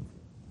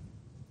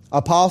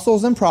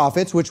apostles and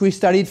prophets, which we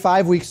studied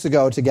 5 weeks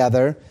ago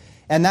together,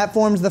 and that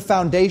forms the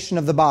foundation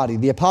of the body.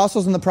 The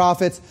apostles and the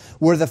prophets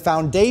were the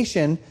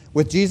foundation,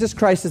 with Jesus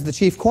Christ as the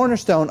chief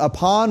cornerstone,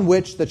 upon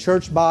which the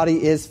church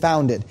body is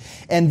founded.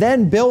 And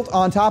then built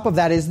on top of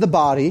that is the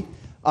body,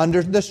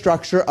 under the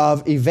structure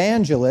of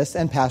evangelists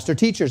and pastor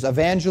teachers.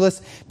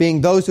 Evangelists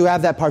being those who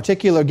have that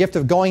particular gift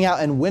of going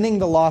out and winning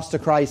the lost to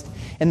Christ,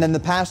 and then the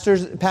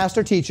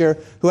pastor teacher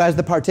who has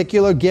the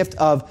particular gift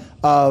of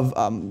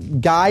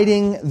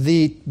guiding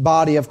the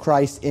body of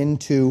Christ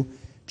into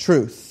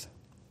truth,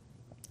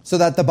 so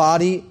that the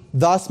body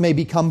thus may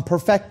become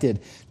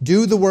perfected,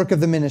 do the work of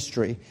the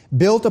ministry,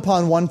 built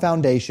upon one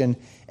foundation,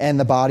 and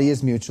the body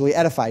is mutually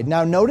edified.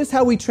 Now notice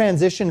how we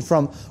transition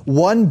from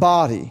one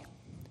body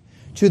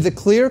to the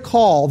clear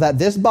call that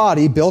this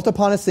body, built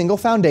upon a single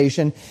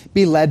foundation,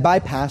 be led by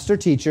pastor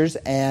teachers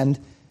and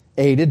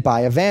aided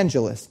by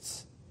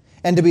evangelists.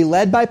 And to be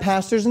led by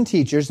pastors and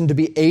teachers and to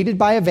be aided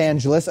by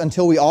evangelists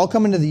until we all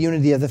come into the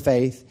unity of the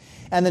faith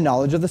and the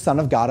knowledge of the Son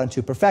of God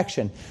unto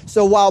perfection.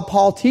 So while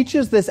Paul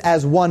teaches this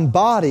as one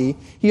body,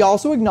 he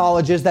also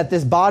acknowledges that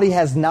this body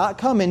has not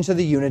come into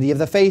the unity of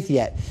the faith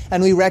yet.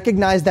 And we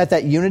recognize that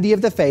that unity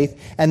of the faith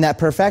and that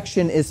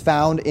perfection is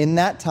found in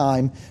that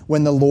time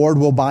when the Lord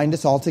will bind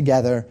us all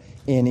together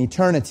in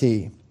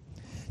eternity.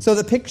 So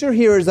the picture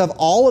here is of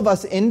all of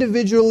us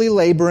individually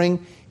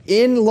laboring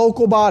in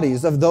local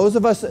bodies, of those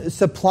of us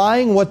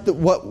supplying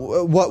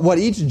what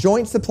each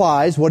joint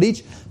supplies, what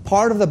each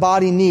part of the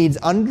body needs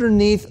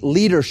underneath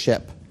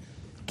leadership,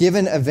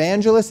 given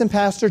evangelists and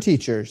pastor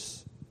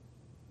teachers,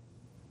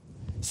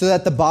 so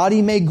that the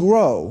body may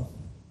grow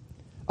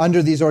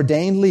under these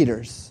ordained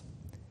leaders,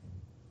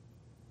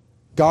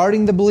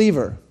 guarding the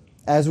believer,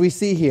 as we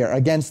see here,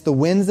 against the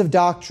winds of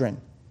doctrine.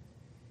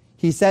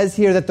 He says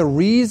here that the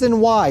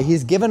reason why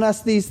he's given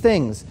us these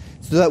things,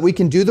 so that we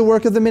can do the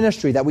work of the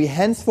ministry, that we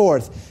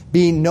henceforth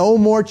be no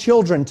more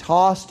children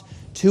tossed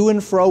to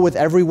and fro with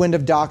every wind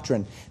of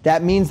doctrine.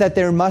 That means that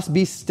there must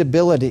be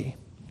stability.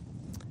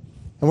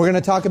 And we're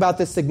going to talk about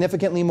this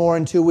significantly more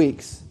in 2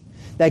 weeks.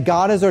 That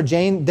God has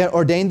ordained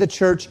the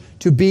church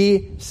to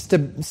be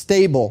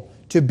stable,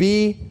 to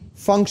be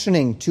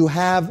functioning, to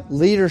have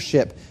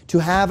leadership, to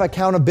have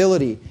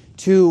accountability,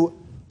 to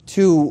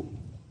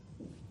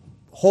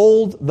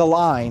hold the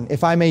line,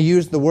 if I may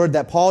use the word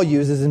that Paul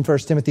uses in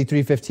 1 Timothy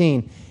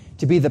 3:15,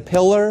 to be the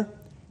pillar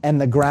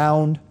and the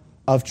ground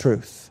of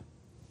truth.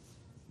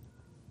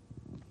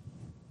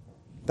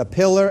 The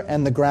pillar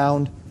and the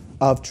ground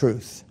of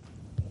truth.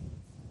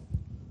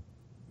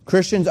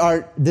 Christians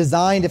are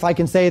designed, if I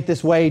can say it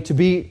this way,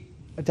 to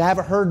have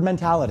a herd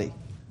mentality,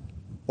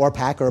 or a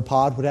pack or a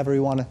pod, whatever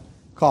you want to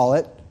call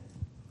it.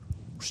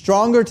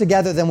 Stronger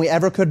together than we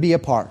ever could be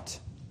apart.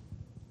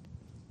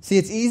 See,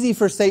 it's easy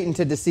for Satan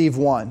to deceive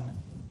one.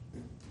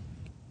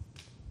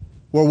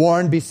 We're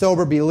warned, be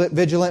sober, be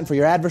vigilant, for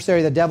your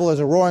adversary, the devil, is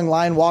a roaring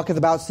lion, walketh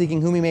about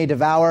seeking whom he may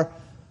devour.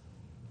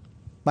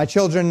 My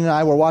children and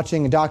I were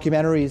watching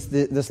documentaries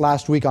this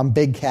last week on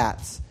big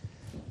cats.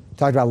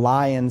 Talked about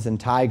lions and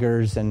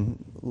tigers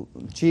and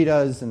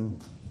cheetahs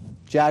and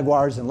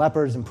jaguars and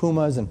leopards and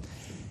pumas. And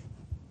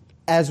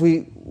as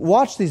we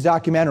watch these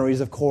documentaries,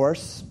 of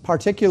course,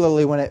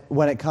 particularly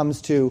when it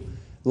comes to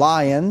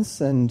lions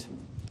and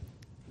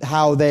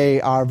how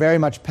they are very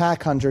much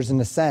pack hunters in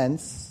a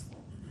sense,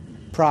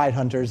 pride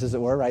hunters, as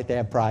it were, right? They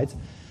have prides.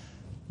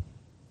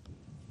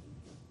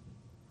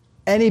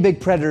 Any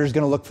big predator is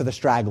going to look for the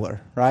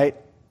straggler, right?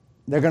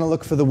 They're going to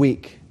look for the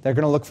weak. They're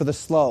going to look for the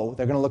slow.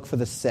 They're going to look for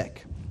the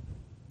sick.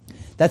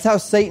 That's how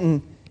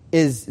Satan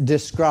is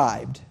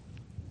described.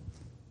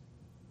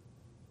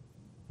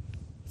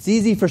 It's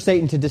easy for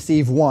Satan to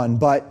deceive one,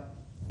 but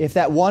if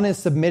that one is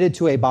submitted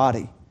to a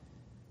body,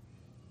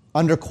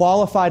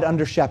 qualified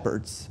under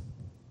shepherds,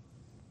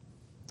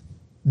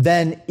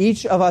 then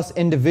each of us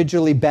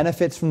individually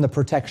benefits from the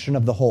protection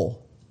of the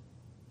whole.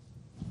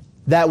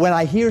 That when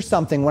I hear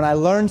something, when I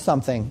learn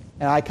something,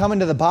 and I come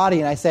into the body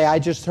and I say, I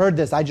just heard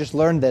this, I just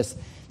learned this,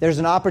 there's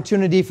an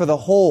opportunity for the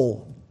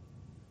whole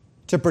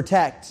to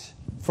protect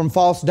from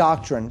false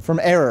doctrine, from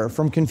error,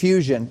 from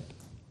confusion.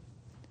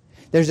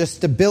 There's a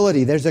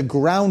stability, there's a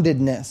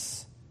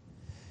groundedness.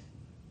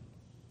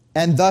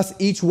 And thus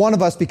each one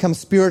of us becomes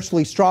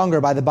spiritually stronger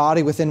by the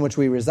body within which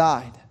we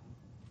reside.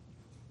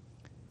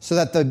 So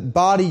that the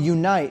body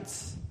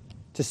unites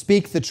to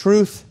speak the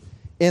truth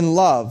in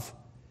love,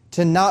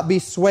 to not be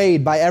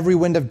swayed by every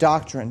wind of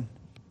doctrine.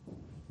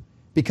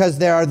 Because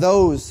there are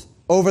those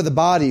over the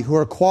body who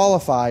are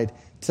qualified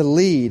to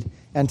lead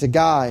and to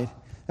guide.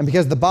 And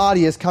because the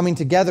body is coming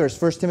together, as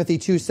 1 Timothy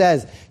 2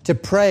 says, to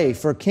pray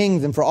for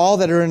kings and for all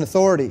that are in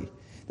authority,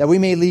 that we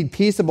may lead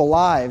peaceable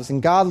lives in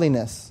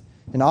godliness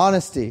and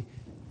honesty.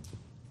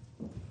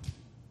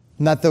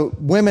 And that the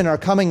women are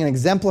coming and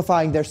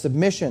exemplifying their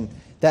submission,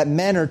 that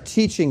men are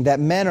teaching, that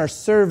men are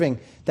serving,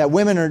 that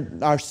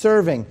women are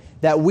serving,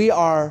 that we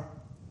are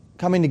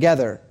coming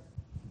together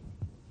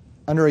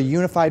under a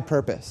unified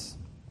purpose.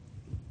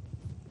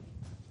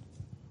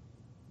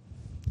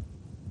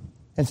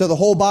 And so the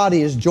whole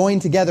body is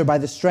joined together by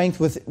the strength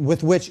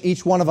with which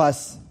each one of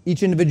us,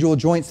 each individual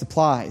joint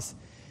supplies.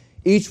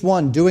 Each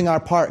one doing our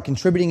part,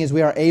 contributing as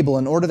we are able,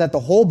 in order that the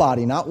whole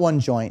body, not one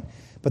joint,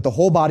 but the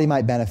whole body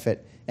might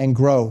benefit and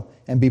grow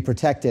and be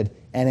protected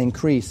and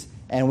increase.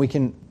 And we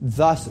can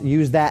thus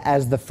use that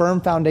as the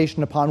firm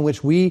foundation upon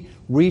which we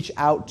reach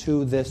out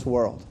to this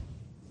world.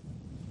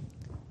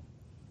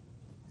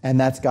 And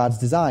that's God's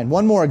design.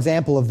 One more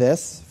example of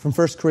this from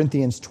 1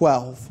 Corinthians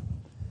 12.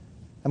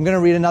 I'm going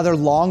to read another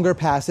longer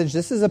passage.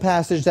 This is a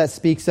passage that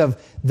speaks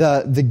of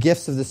the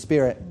gifts of the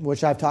Spirit,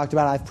 which I've talked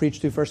about. I've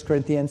preached through 1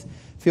 Corinthians.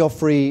 Feel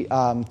free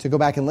to go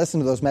back and listen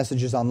to those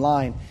messages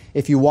online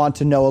if you want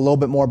to know a little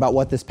bit more about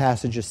what this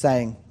passage is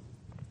saying.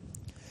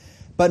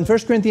 But in 1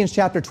 Corinthians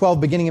chapter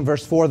 12, beginning in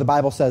verse 4, the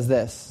Bible says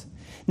this: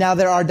 Now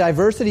there are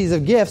diversities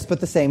of gifts,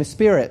 but the same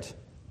Spirit.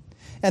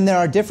 And there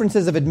are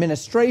differences of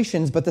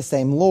administrations, but the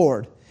same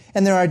Lord.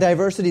 And there are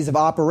diversities of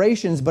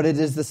operations, but it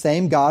is the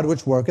same God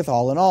which worketh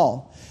all in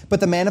all. But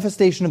the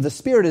manifestation of the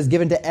Spirit is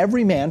given to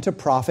every man to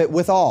profit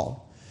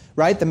withal.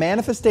 Right? The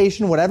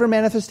manifestation, whatever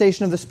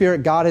manifestation of the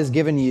Spirit God has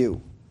given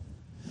you,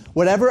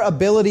 whatever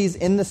abilities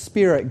in the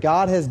Spirit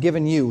God has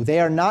given you, they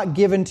are not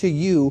given to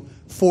you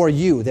for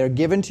you. They're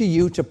given to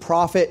you to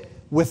profit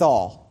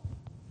withal.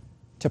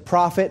 To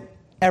profit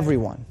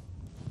everyone.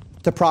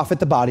 To profit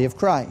the body of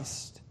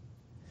Christ.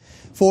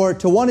 For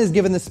to one is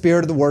given the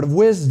Spirit of the word of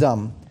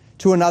wisdom,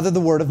 to another the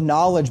word of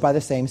knowledge by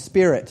the same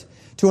Spirit,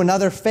 to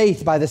another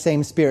faith by the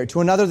same Spirit, to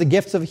another the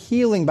gifts of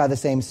healing by the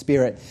same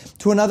Spirit,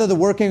 to another the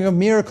working of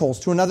miracles,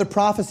 to another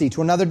prophecy,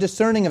 to another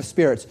discerning of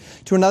spirits,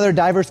 to another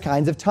divers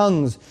kinds of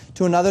tongues,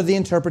 to another the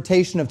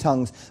interpretation of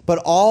tongues. But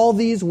all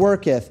these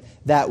worketh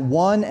that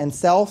one and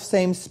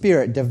self-same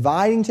Spirit,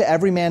 dividing to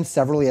every man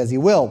severally as he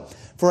will.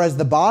 For as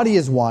the body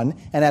is one,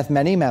 and hath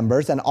many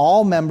members, and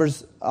all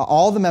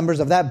the members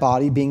of that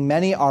body, being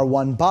many, are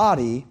one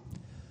body,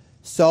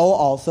 so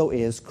also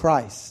is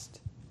Christ.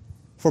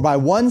 For by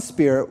one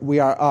Spirit we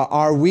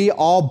are we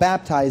all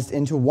baptized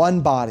into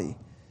one body,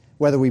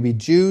 whether we be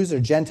Jews or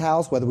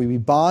Gentiles, whether we be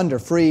bond or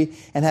free,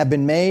 and have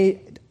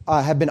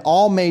been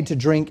all made to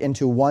drink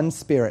into one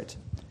Spirit.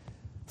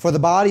 For the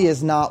body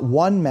is not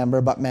one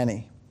member, but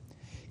many.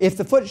 If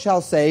the foot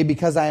shall say,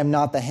 because I am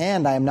not the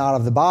hand, I am not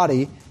of the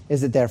body,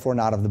 is it therefore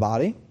not of the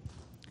body?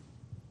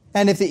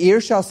 And if the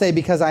ear shall say,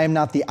 because I am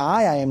not the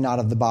eye, I am not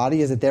of the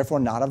body, is it therefore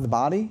not of the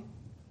body?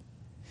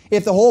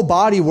 If the whole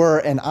body were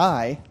an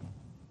eye,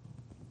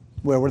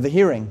 where were the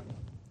hearing?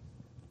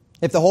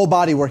 If the whole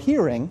body were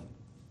hearing,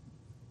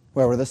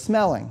 where were the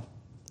smelling?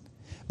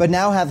 But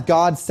now hath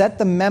God set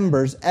the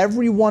members,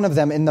 every one of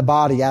them in the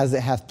body, as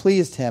it hath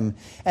pleased him.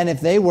 And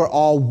if they were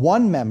all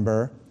one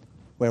member,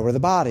 where were the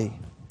body?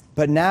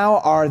 But now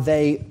are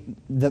they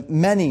the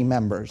many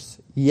members,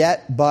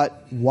 yet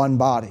but one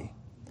body.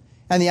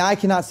 And the eye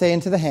cannot say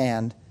unto the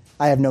hand,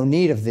 I have no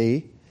need of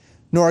thee,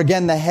 nor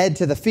again the head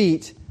to the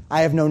feet,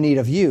 I have no need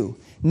of you.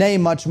 Nay,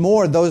 much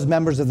more, those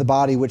members of the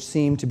body which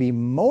seem to be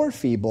more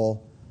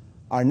feeble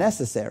are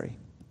necessary.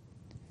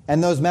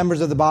 And those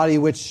members of the body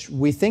which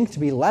we think to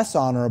be less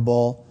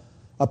honorable,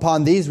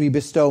 upon these we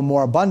bestow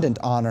more abundant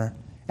honor,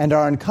 and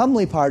our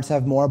uncomely parts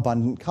have more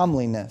abundant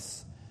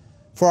comeliness.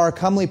 For our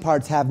comely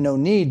parts have no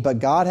need, but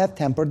God hath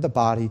tempered the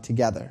body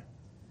together,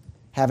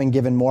 having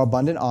given more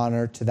abundant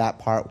honor to that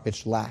part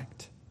which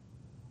lacked.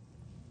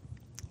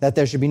 That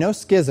there should be no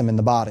schism in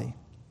the body,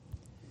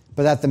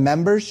 but that the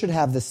members should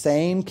have the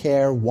same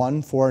care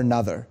one for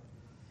another.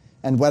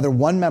 And whether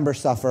one member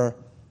suffer,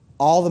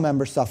 all the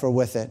members suffer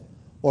with it.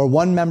 Or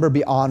one member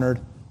be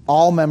honored,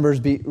 all members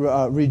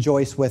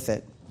rejoice with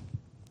it.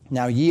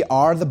 Now ye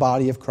are the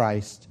body of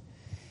Christ,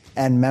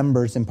 and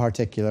members in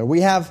particular.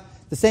 We have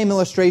the same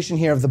illustration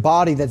here of the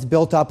body that's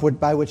built up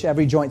by which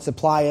every joint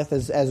supplieth,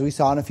 as we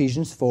saw in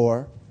Ephesians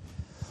 4.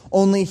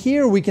 Only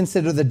here we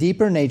consider the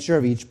deeper nature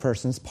of each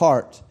person's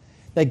part.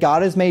 That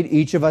God has made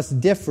each of us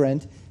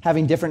different,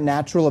 having different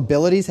natural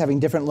abilities,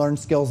 having different learned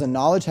skills and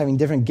knowledge, having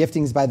different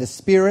giftings by the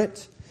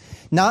Spirit.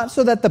 Not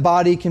so that the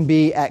body can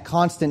be at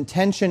constant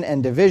tension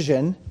and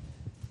division,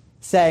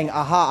 saying,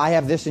 aha, I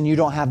have this and you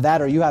don't have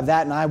that, or you have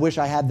that and I wish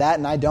I had that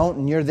and I don't,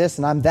 and you're this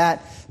and I'm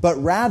that. But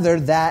rather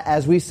that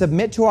as we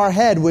submit to our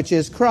head, which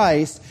is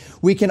Christ,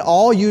 we can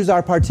all use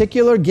our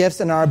particular gifts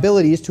and our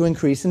abilities to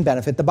increase and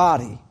benefit the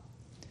body.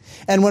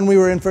 And when we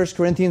were in 1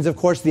 Corinthians, of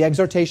course, the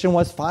exhortation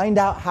was find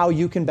out how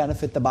you can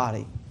benefit the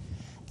body.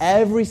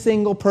 Every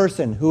single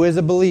person who is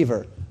a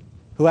believer,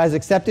 who has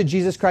accepted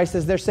Jesus Christ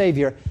as their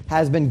Savior,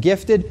 has been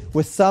gifted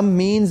with some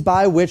means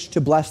by which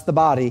to bless the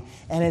body,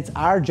 and it's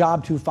our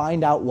job to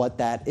find out what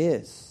that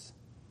is,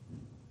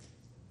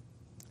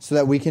 so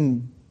that we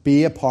can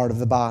be a part of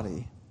the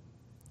body.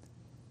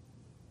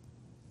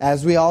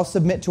 As we all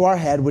submit to our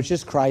head, which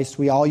is Christ,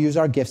 we all use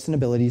our gifts and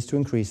abilities to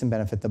increase and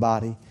benefit the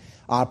body,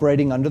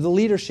 operating under the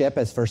leadership,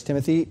 as 1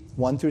 Timothy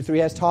 1-3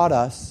 has taught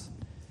us,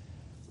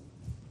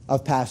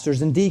 of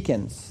pastors and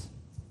deacons,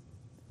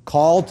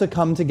 called to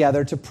come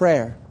together to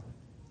prayer.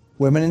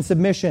 Women in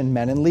submission,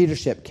 men in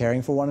leadership,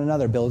 caring for one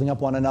another, building up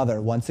one another.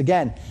 Once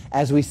again,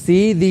 as we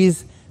see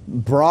these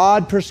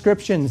broad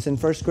prescriptions in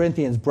 1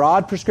 Corinthians,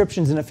 broad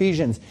prescriptions in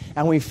Ephesians,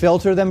 and we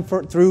filter them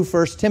through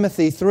 1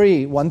 Timothy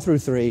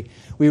 1-3,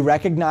 we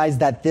recognize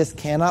that this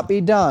cannot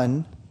be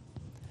done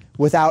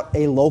without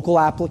a local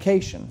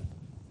application.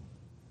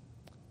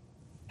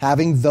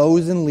 Having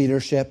those in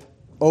leadership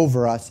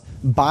over us,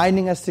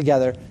 binding us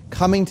together,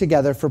 coming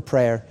together for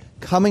prayer,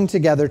 coming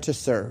together to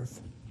serve.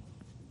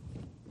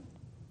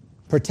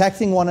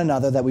 Protecting one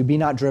another that we be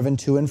not driven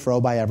to and fro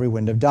by every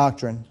wind of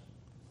doctrine.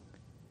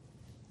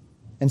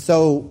 And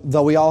so,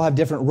 though we all have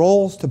different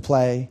roles to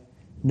play,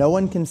 no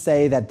one can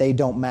say that they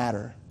don't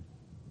matter,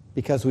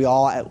 because we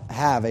all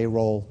have a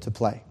role to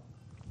play.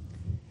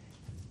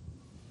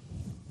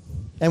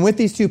 And with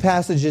these two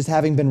passages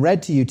having been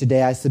read to you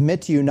today, I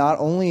submit to you not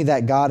only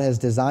that God has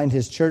designed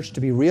His church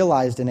to be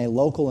realized in a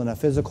local and a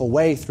physical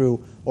way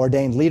through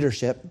ordained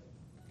leadership,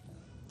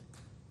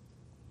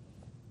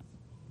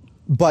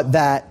 but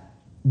that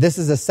this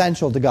is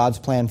essential to God's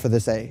plan for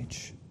this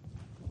age.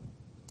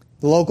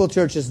 The local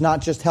church is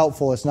not just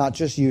helpful, it's not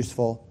just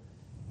useful,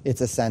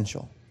 it's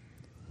essential.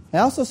 I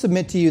also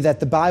submit to you that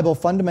the Bible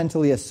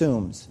fundamentally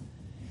assumes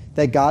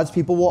that God's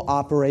people will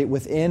operate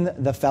within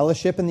the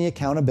fellowship and the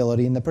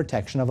accountability and the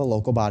protection of a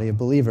local body of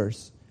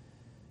believers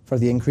for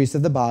the increase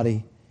of the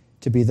body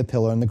to be the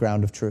pillar and the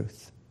ground of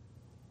truth.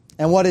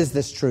 And what is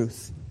this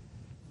truth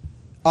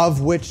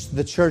of which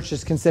the church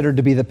is considered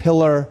to be the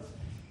pillar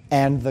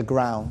and the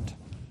ground?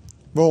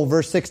 Well,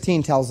 verse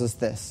 16 tells us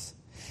this.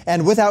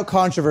 And without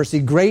controversy,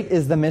 great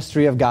is the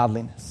mystery of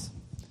godliness.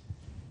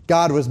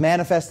 God was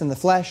manifest in the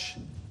flesh,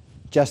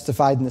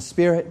 justified in the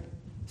Spirit,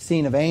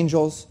 seen of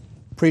angels,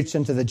 preached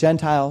unto the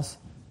Gentiles,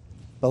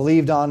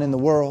 believed on in the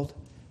world,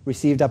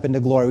 received up into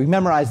glory. We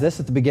memorized this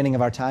at the beginning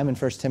of our time in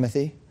 1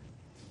 Timothy.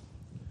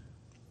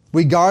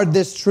 We guard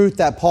this truth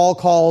that Paul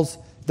calls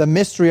the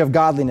mystery of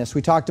godliness.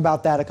 We talked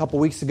about that a couple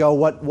weeks ago,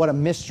 what a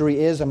mystery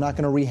is. I'm not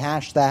going to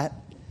rehash that.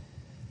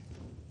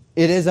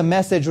 It is a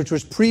message which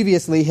was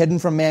previously hidden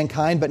from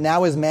mankind, but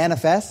now is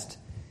manifest,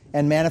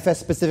 and manifest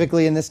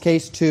specifically in this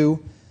case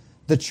to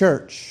the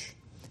church.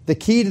 The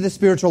key to the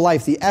spiritual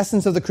life, the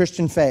essence of the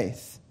Christian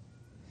faith,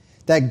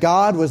 that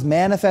God was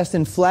manifest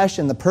in flesh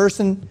in the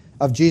person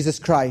of Jesus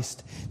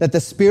Christ, that the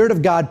Spirit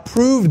of God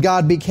proved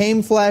God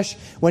became flesh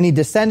when He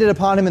descended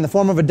upon Him in the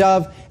form of a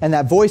dove, and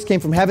that voice came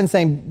from heaven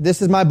saying,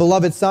 "This is my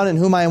beloved Son in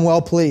whom I am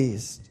well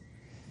pleased."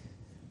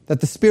 That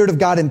the Spirit of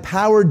God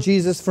empowered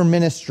Jesus for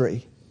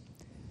ministry.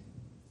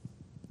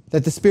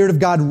 That the Spirit of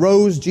God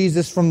rose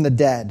Jesus from the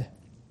dead.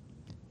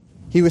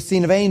 He was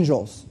seen of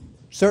angels.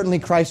 Certainly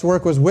Christ's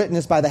work was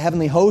witnessed by the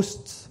heavenly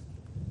hosts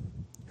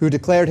who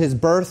declared His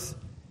birth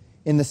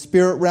in the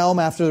spirit realm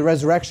after the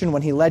resurrection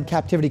when He led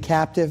captivity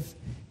captive,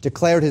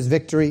 declared His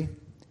victory.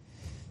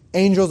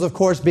 Angels, of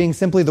course, being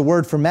simply the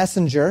word for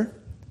messenger,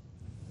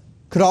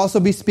 could also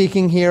be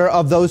speaking here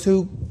of those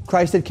who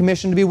Christ had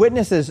commissioned to be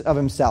witnesses of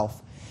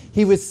Himself.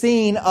 He was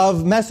seen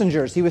of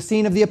messengers. He was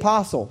seen of the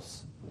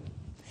apostles.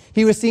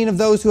 He was seen of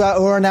those who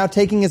are now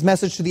taking His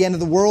message to the end of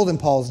the world in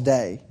Paul's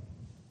day.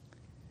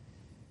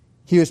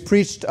 He was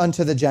preached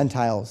unto the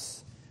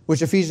Gentiles,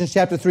 which Ephesians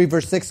chapter 3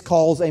 verse 6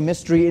 calls a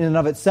mystery in and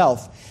of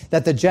itself,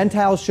 that the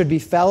Gentiles should be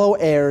fellow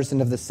heirs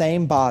and of the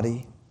same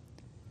body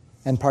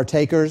and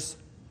partakers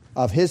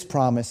of His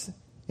promise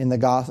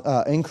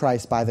in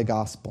Christ by the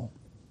gospel.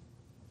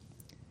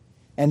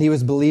 And He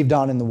was believed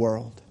on in the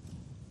world.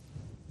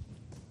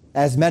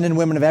 As men and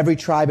women of every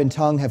tribe and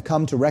tongue have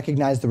come to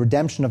recognize the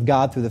redemption of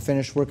God through the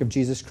finished work of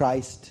Jesus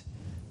Christ,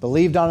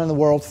 believed on in the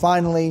world,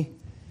 finally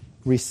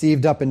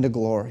received up into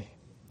glory.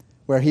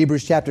 Where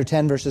Hebrews chapter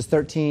 10 verses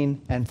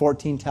 13 and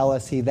 14 tell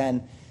us He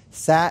then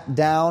sat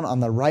down on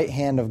the right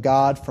hand of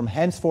God, from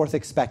henceforth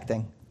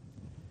expecting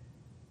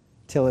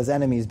till His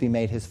enemies be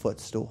made His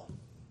footstool.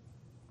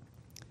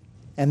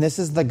 And this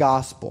is the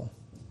gospel.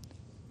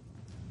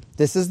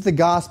 This is the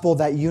gospel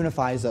that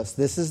unifies us.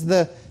 This is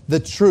the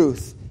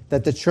truth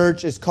that the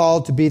church is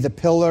called to be the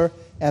pillar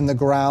and the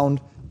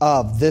ground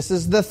of. This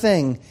is the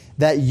thing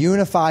that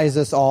unifies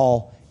us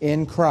all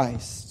in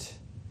Christ.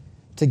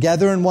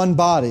 Together in one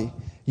body,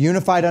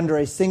 unified under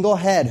a single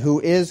head who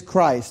is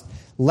Christ,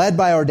 led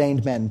by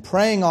ordained men,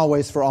 praying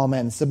always for all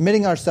men,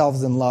 submitting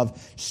ourselves in love,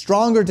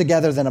 stronger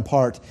together than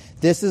apart.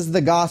 This is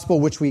the gospel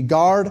which we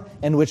guard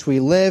and which we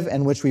live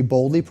and which we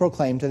boldly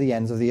proclaim to the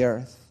ends of the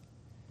earth.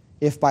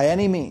 If by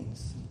any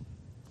means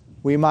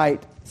we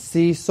might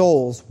see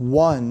souls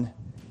won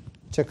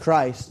to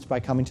Christ by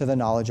coming to the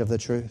knowledge of the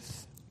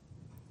truth.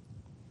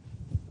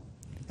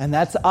 And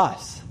that's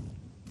us.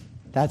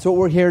 That's what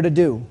we're here to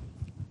do.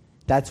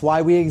 That's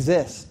why we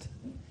exist.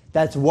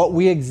 That's what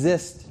we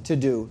exist to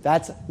do.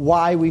 That's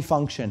why we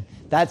function.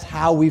 That's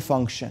how we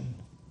function.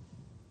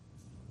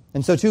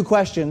 And so 2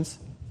 questions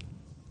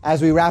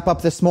as we wrap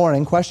up this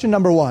morning. Question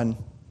number 1.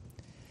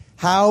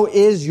 How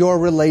is your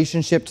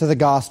relationship to the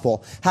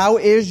gospel? How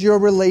is your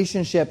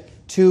relationship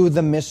to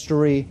the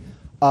mystery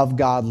of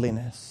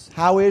godliness?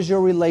 How is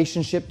your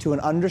relationship to an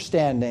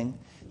understanding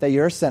that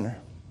you're a sinner?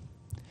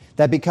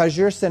 That because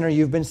you're a sinner,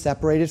 you've been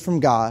separated from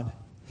God.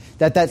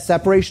 That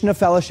separation of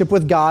fellowship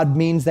with God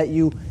means that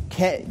you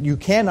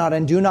cannot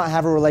and do not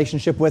have a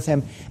relationship with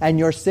Him, and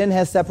your sin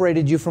has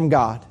separated you from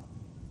God.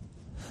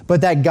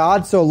 But that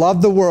God so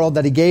loved the world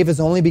that He gave His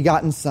only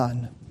begotten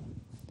Son.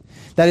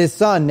 That His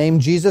Son,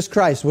 named Jesus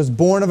Christ, was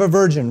born of a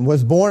virgin,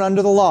 was born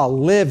under the law,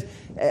 lived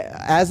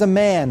as a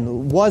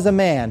man, was a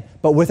man,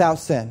 but without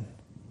sin.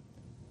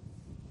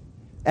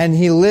 And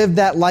He lived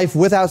that life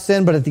without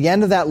sin, but at the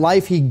end of that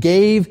life, He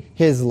gave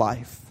His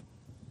life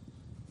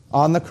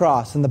on the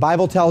cross. And the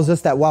Bible tells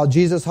us that while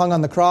Jesus hung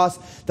on the cross,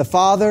 the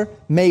Father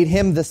made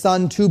Him, the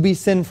Son, to be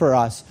sin for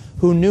us,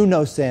 who knew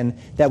no sin,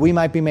 that we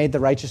might be made the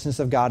righteousness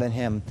of God in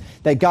Him.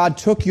 That God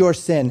took your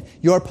sin,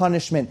 your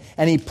punishment,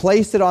 and He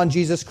placed it on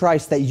Jesus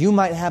Christ, that you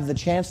might have the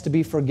chance to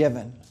be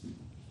forgiven.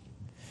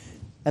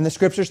 And the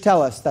Scriptures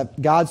tell us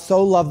that God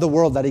so loved the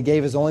world that He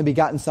gave His only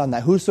begotten Son,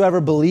 that whosoever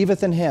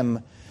believeth in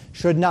Him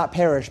should not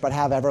perish but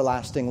have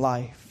everlasting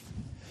life.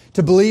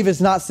 To believe is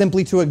not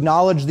simply to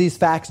acknowledge these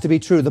facts to be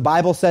true. The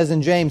Bible says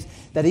in James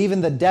that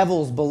even the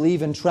devils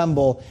believe and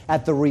tremble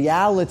at the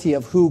reality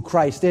of who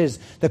Christ is.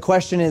 The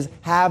question is,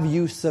 have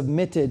you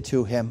submitted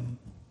to Him?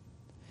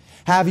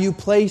 Have you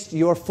placed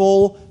your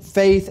full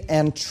faith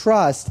and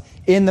trust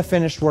in the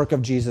finished work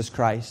of Jesus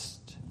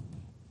Christ?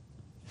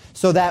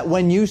 So that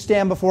when you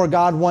stand before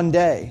God one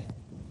day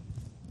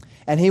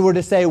and He were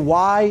to say,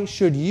 "Why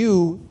should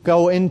you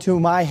go into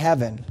my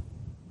heaven?"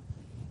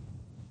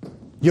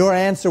 your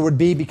answer would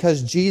be,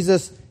 because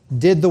Jesus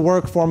did the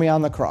work for me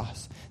on the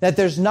cross. That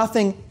there's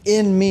nothing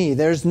in me.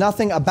 There's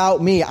nothing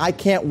about me. I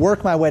can't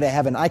work my way to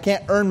heaven. I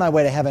can't earn my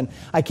way to heaven.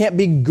 I can't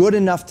be good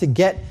enough to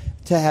get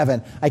to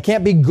heaven. I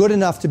can't be good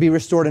enough to be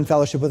restored in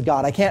fellowship with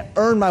God. I can't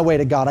earn my way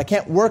to God. I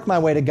can't work my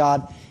way to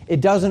God.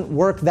 It doesn't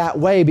work that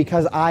way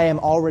because I am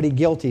already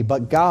guilty.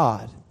 But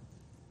God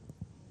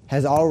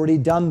has already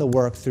done the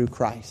work through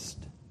Christ.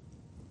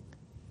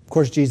 Of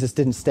course, Jesus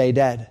didn't stay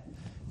dead.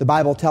 The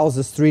Bible tells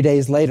us 3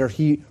 days later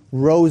He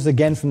rose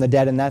again from the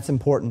dead, and that's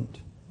important.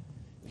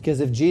 Because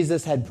if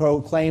Jesus had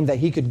proclaimed that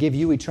He could give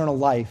you eternal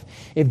life,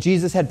 if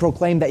Jesus had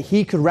proclaimed that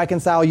He could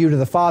reconcile you to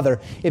the Father,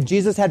 if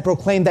Jesus had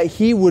proclaimed that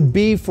He would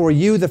be for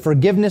you the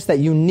forgiveness that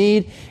you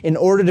need in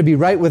order to be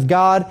right with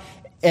God,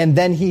 and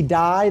then He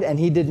died and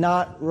He did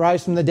not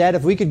rise from the dead,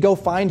 if we could go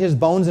find His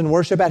bones and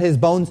worship at His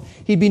bones,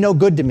 He'd be no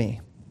good to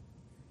me.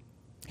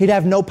 He'd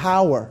have no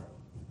power.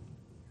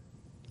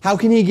 How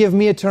can He give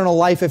me eternal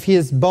life if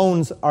His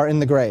bones are in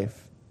the grave?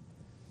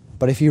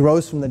 But if He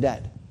rose from the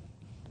dead,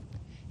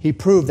 He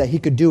proved that He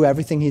could do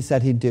everything He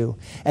said He'd do.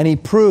 And He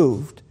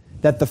proved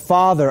that the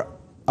Father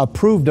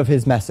approved of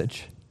His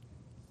message.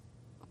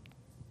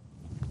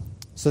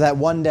 So that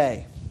one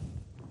day,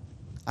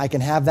 I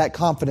can have that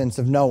confidence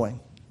of knowing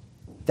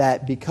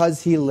that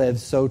because He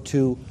lives, so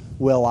too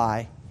will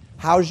I.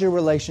 How's your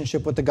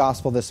relationship with the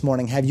gospel this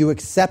morning? Have you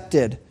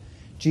accepted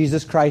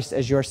Jesus Christ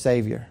as your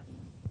Savior?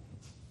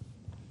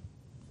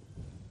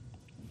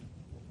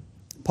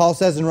 Paul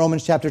says in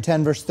Romans chapter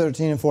 10, verse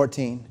 13 and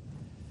 14,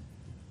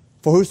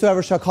 "For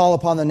whosoever shall call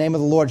upon the name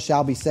of the Lord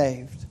shall be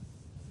saved."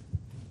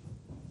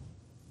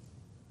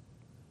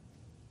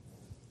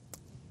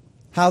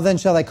 How then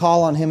shall they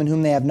call on Him in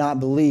whom they have not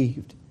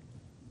believed?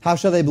 How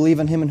shall they believe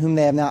in Him in whom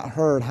they have not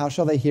heard? How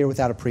shall they hear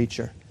without a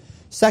preacher?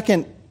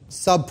 Second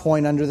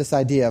sub-point under this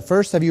idea.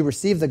 First, have you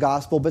received the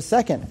gospel? But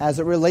second, as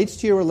it relates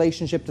to your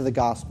relationship to the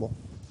gospel,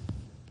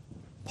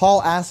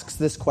 Paul asks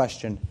this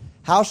question: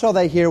 how shall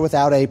they hear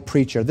without a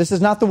preacher? This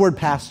is not the word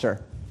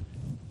pastor.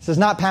 This is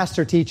not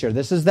pastor-teacher.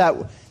 This is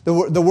that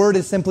the word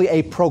is simply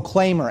a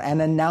proclaimer,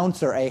 an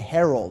announcer, a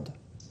herald.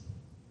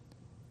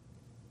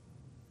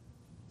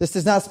 This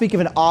does not speak of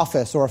an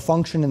office or a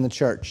function in the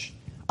church.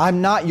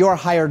 I'm not your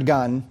hired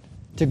gun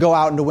to go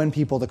out and to win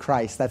people to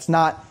Christ. That's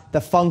not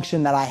the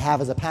function that I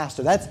have as a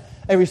pastor. That's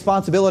a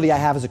responsibility I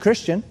have as a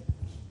Christian,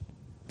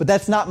 but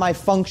that's not my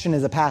function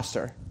as a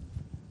pastor.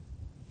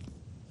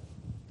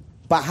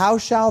 But how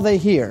shall they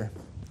hear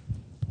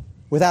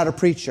without a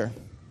preacher?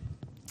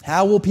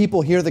 How will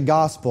people hear the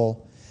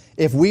gospel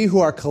if we who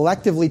are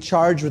collectively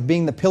charged with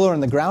being the pillar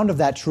and the ground of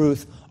that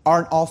truth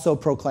aren't also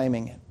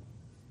proclaiming it?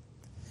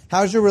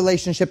 How's your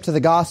relationship to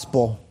the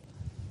gospel?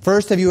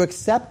 First, have you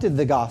accepted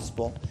the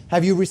gospel?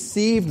 Have you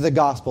received the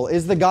gospel?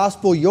 Is the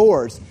gospel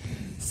yours?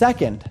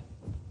 Second,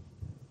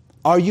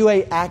 are you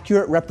an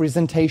accurate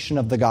representation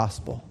of the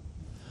gospel?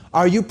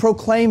 Are you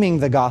proclaiming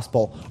the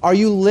gospel? Are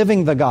you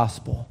living the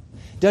gospel?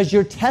 Does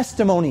your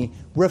testimony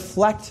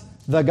reflect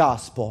the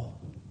gospel?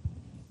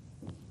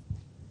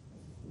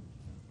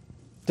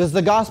 Does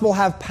the gospel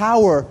have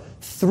power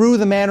through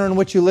the manner in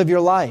which you live your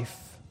life?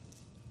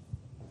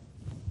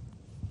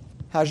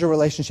 How's your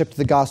relationship to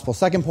the gospel?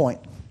 Second point.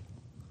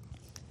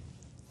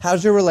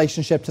 How's your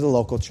relationship to the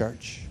local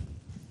church?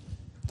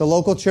 The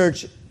local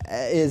church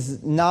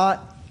is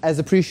not as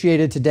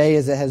appreciated today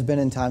as it has been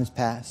in times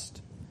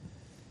past.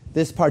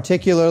 This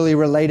particularly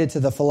related to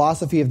the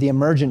philosophy of the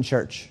emergent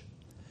church,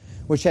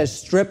 which has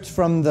stripped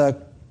from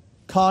the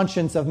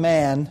conscience of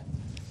man,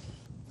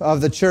 of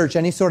the church,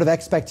 any sort of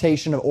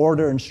expectation of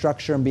order and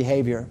structure and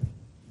behavior.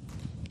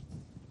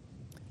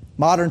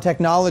 Modern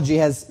technology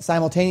has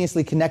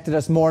simultaneously connected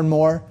us more and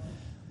more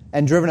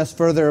and driven us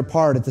further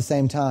apart at the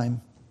same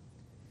time.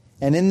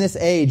 And in this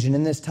age and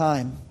in this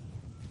time,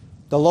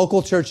 the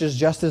local church is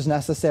just as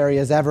necessary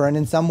as ever, and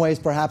in some ways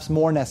perhaps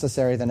more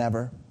necessary than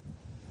ever,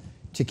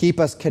 to keep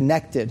us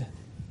connected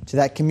to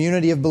that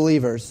community of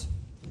believers,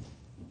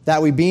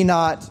 that we be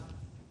not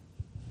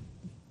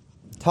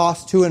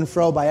tossed to and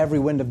fro by every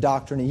wind of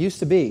doctrine. It used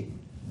to be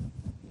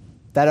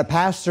that a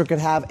pastor could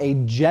have a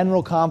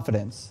general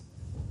confidence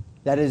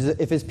that is,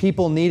 if his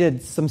people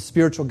needed some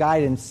spiritual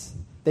guidance,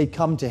 they'd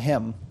come to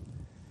him.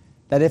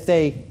 That if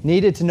they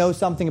needed to know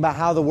something about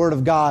how the Word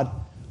of God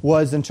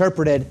was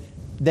interpreted,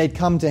 they'd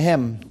come to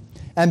him.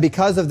 And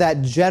because of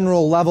that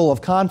general level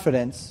of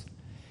confidence,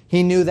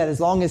 he knew that as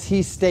long as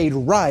he stayed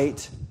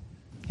right,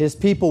 his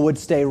people would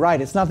stay right.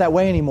 It's not that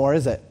way anymore,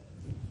 is it?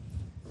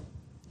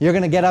 You're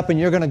going to get up and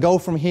you're going to go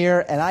from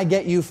here, and I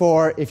get you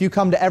for, if you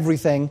come to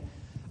everything,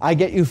 I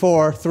get you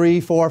for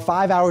 3, 4,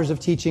 5 hours of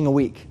teaching a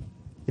week.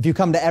 If you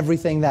come to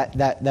everything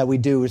that we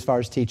do as far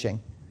as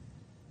teaching.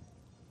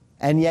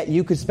 And yet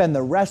you could spend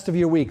the rest of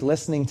your week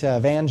listening to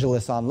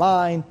evangelists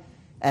online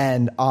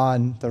and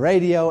on the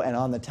radio and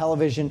on the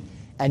television,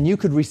 and you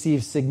could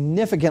receive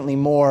significantly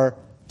more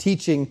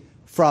teaching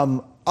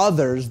from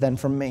others than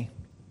from me.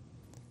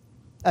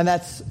 And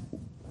that's,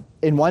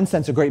 in one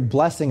sense, a great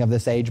blessing of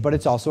this age, but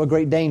it's also a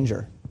great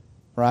danger,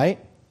 right?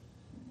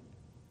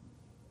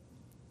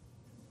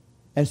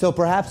 And so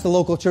perhaps the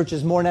local church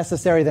is more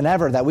necessary than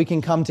ever, that we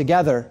can come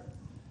together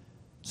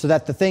so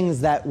that the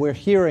things that we're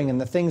hearing and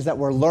the things that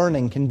we're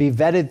learning can be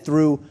vetted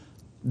through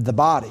the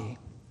body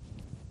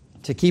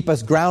to keep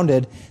us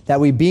grounded, that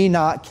we be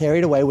not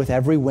carried away with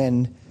every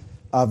wind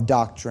of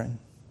doctrine.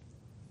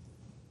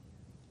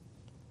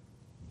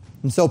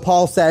 And so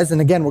Paul says, and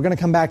again, we're going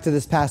to come back to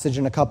this passage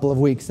in a couple of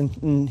weeks,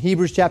 in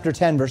Hebrews chapter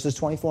 10, verses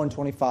 24 and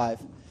 25.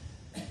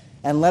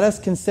 And let us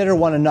consider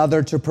one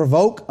another to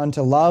provoke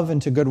unto love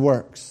and to good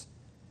works,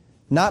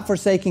 not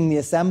forsaking the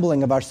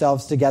assembling of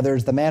ourselves together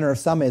as the manner of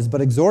some is,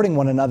 but exhorting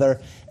one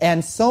another,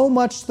 and so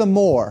much the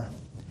more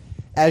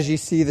as ye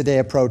see the day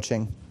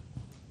approaching.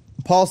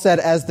 Paul said,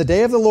 as the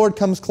day of the Lord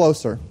comes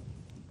closer,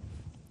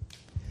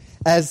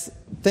 as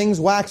things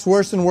wax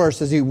worse and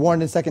worse, as he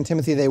warned in 2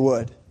 Timothy they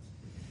would,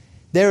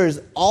 there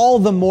is all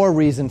the more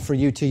reason for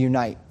you to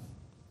unite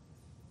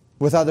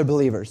with other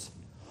believers.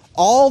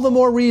 All the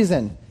more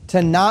reason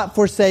to not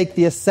forsake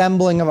the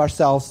assembling of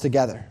ourselves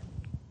together,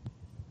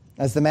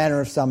 as the manner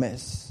of some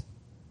is,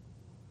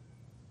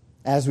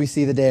 as we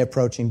see the day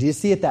approaching. Do you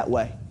see it that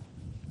way?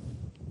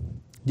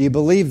 Do you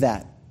believe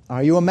that?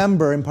 Are you a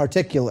member in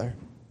particular?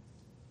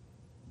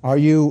 Are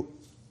you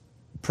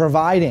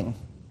providing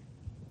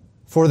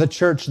for the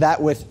church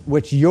that with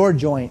which your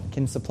joint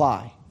can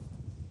supply,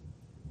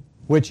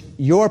 which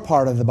your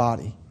part of the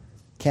body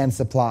can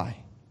supply?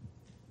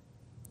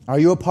 Are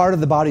you a part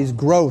of the body's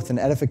growth and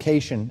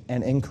edification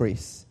and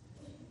increase?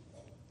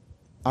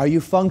 Are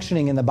you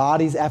functioning in the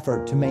body's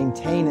effort to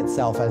maintain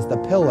itself as the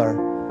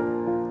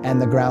pillar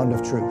and the ground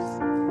of truth?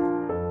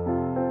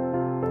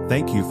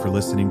 Thank you for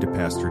listening to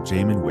Pastor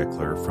Jamin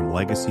Wickler from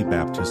Legacy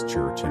Baptist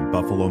Church in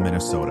Buffalo,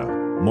 Minnesota.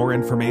 More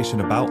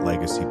information about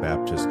Legacy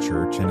Baptist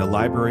Church and a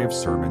library of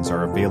sermons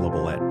are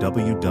available at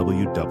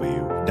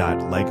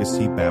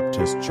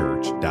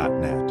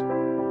www.legacybaptistchurch.net.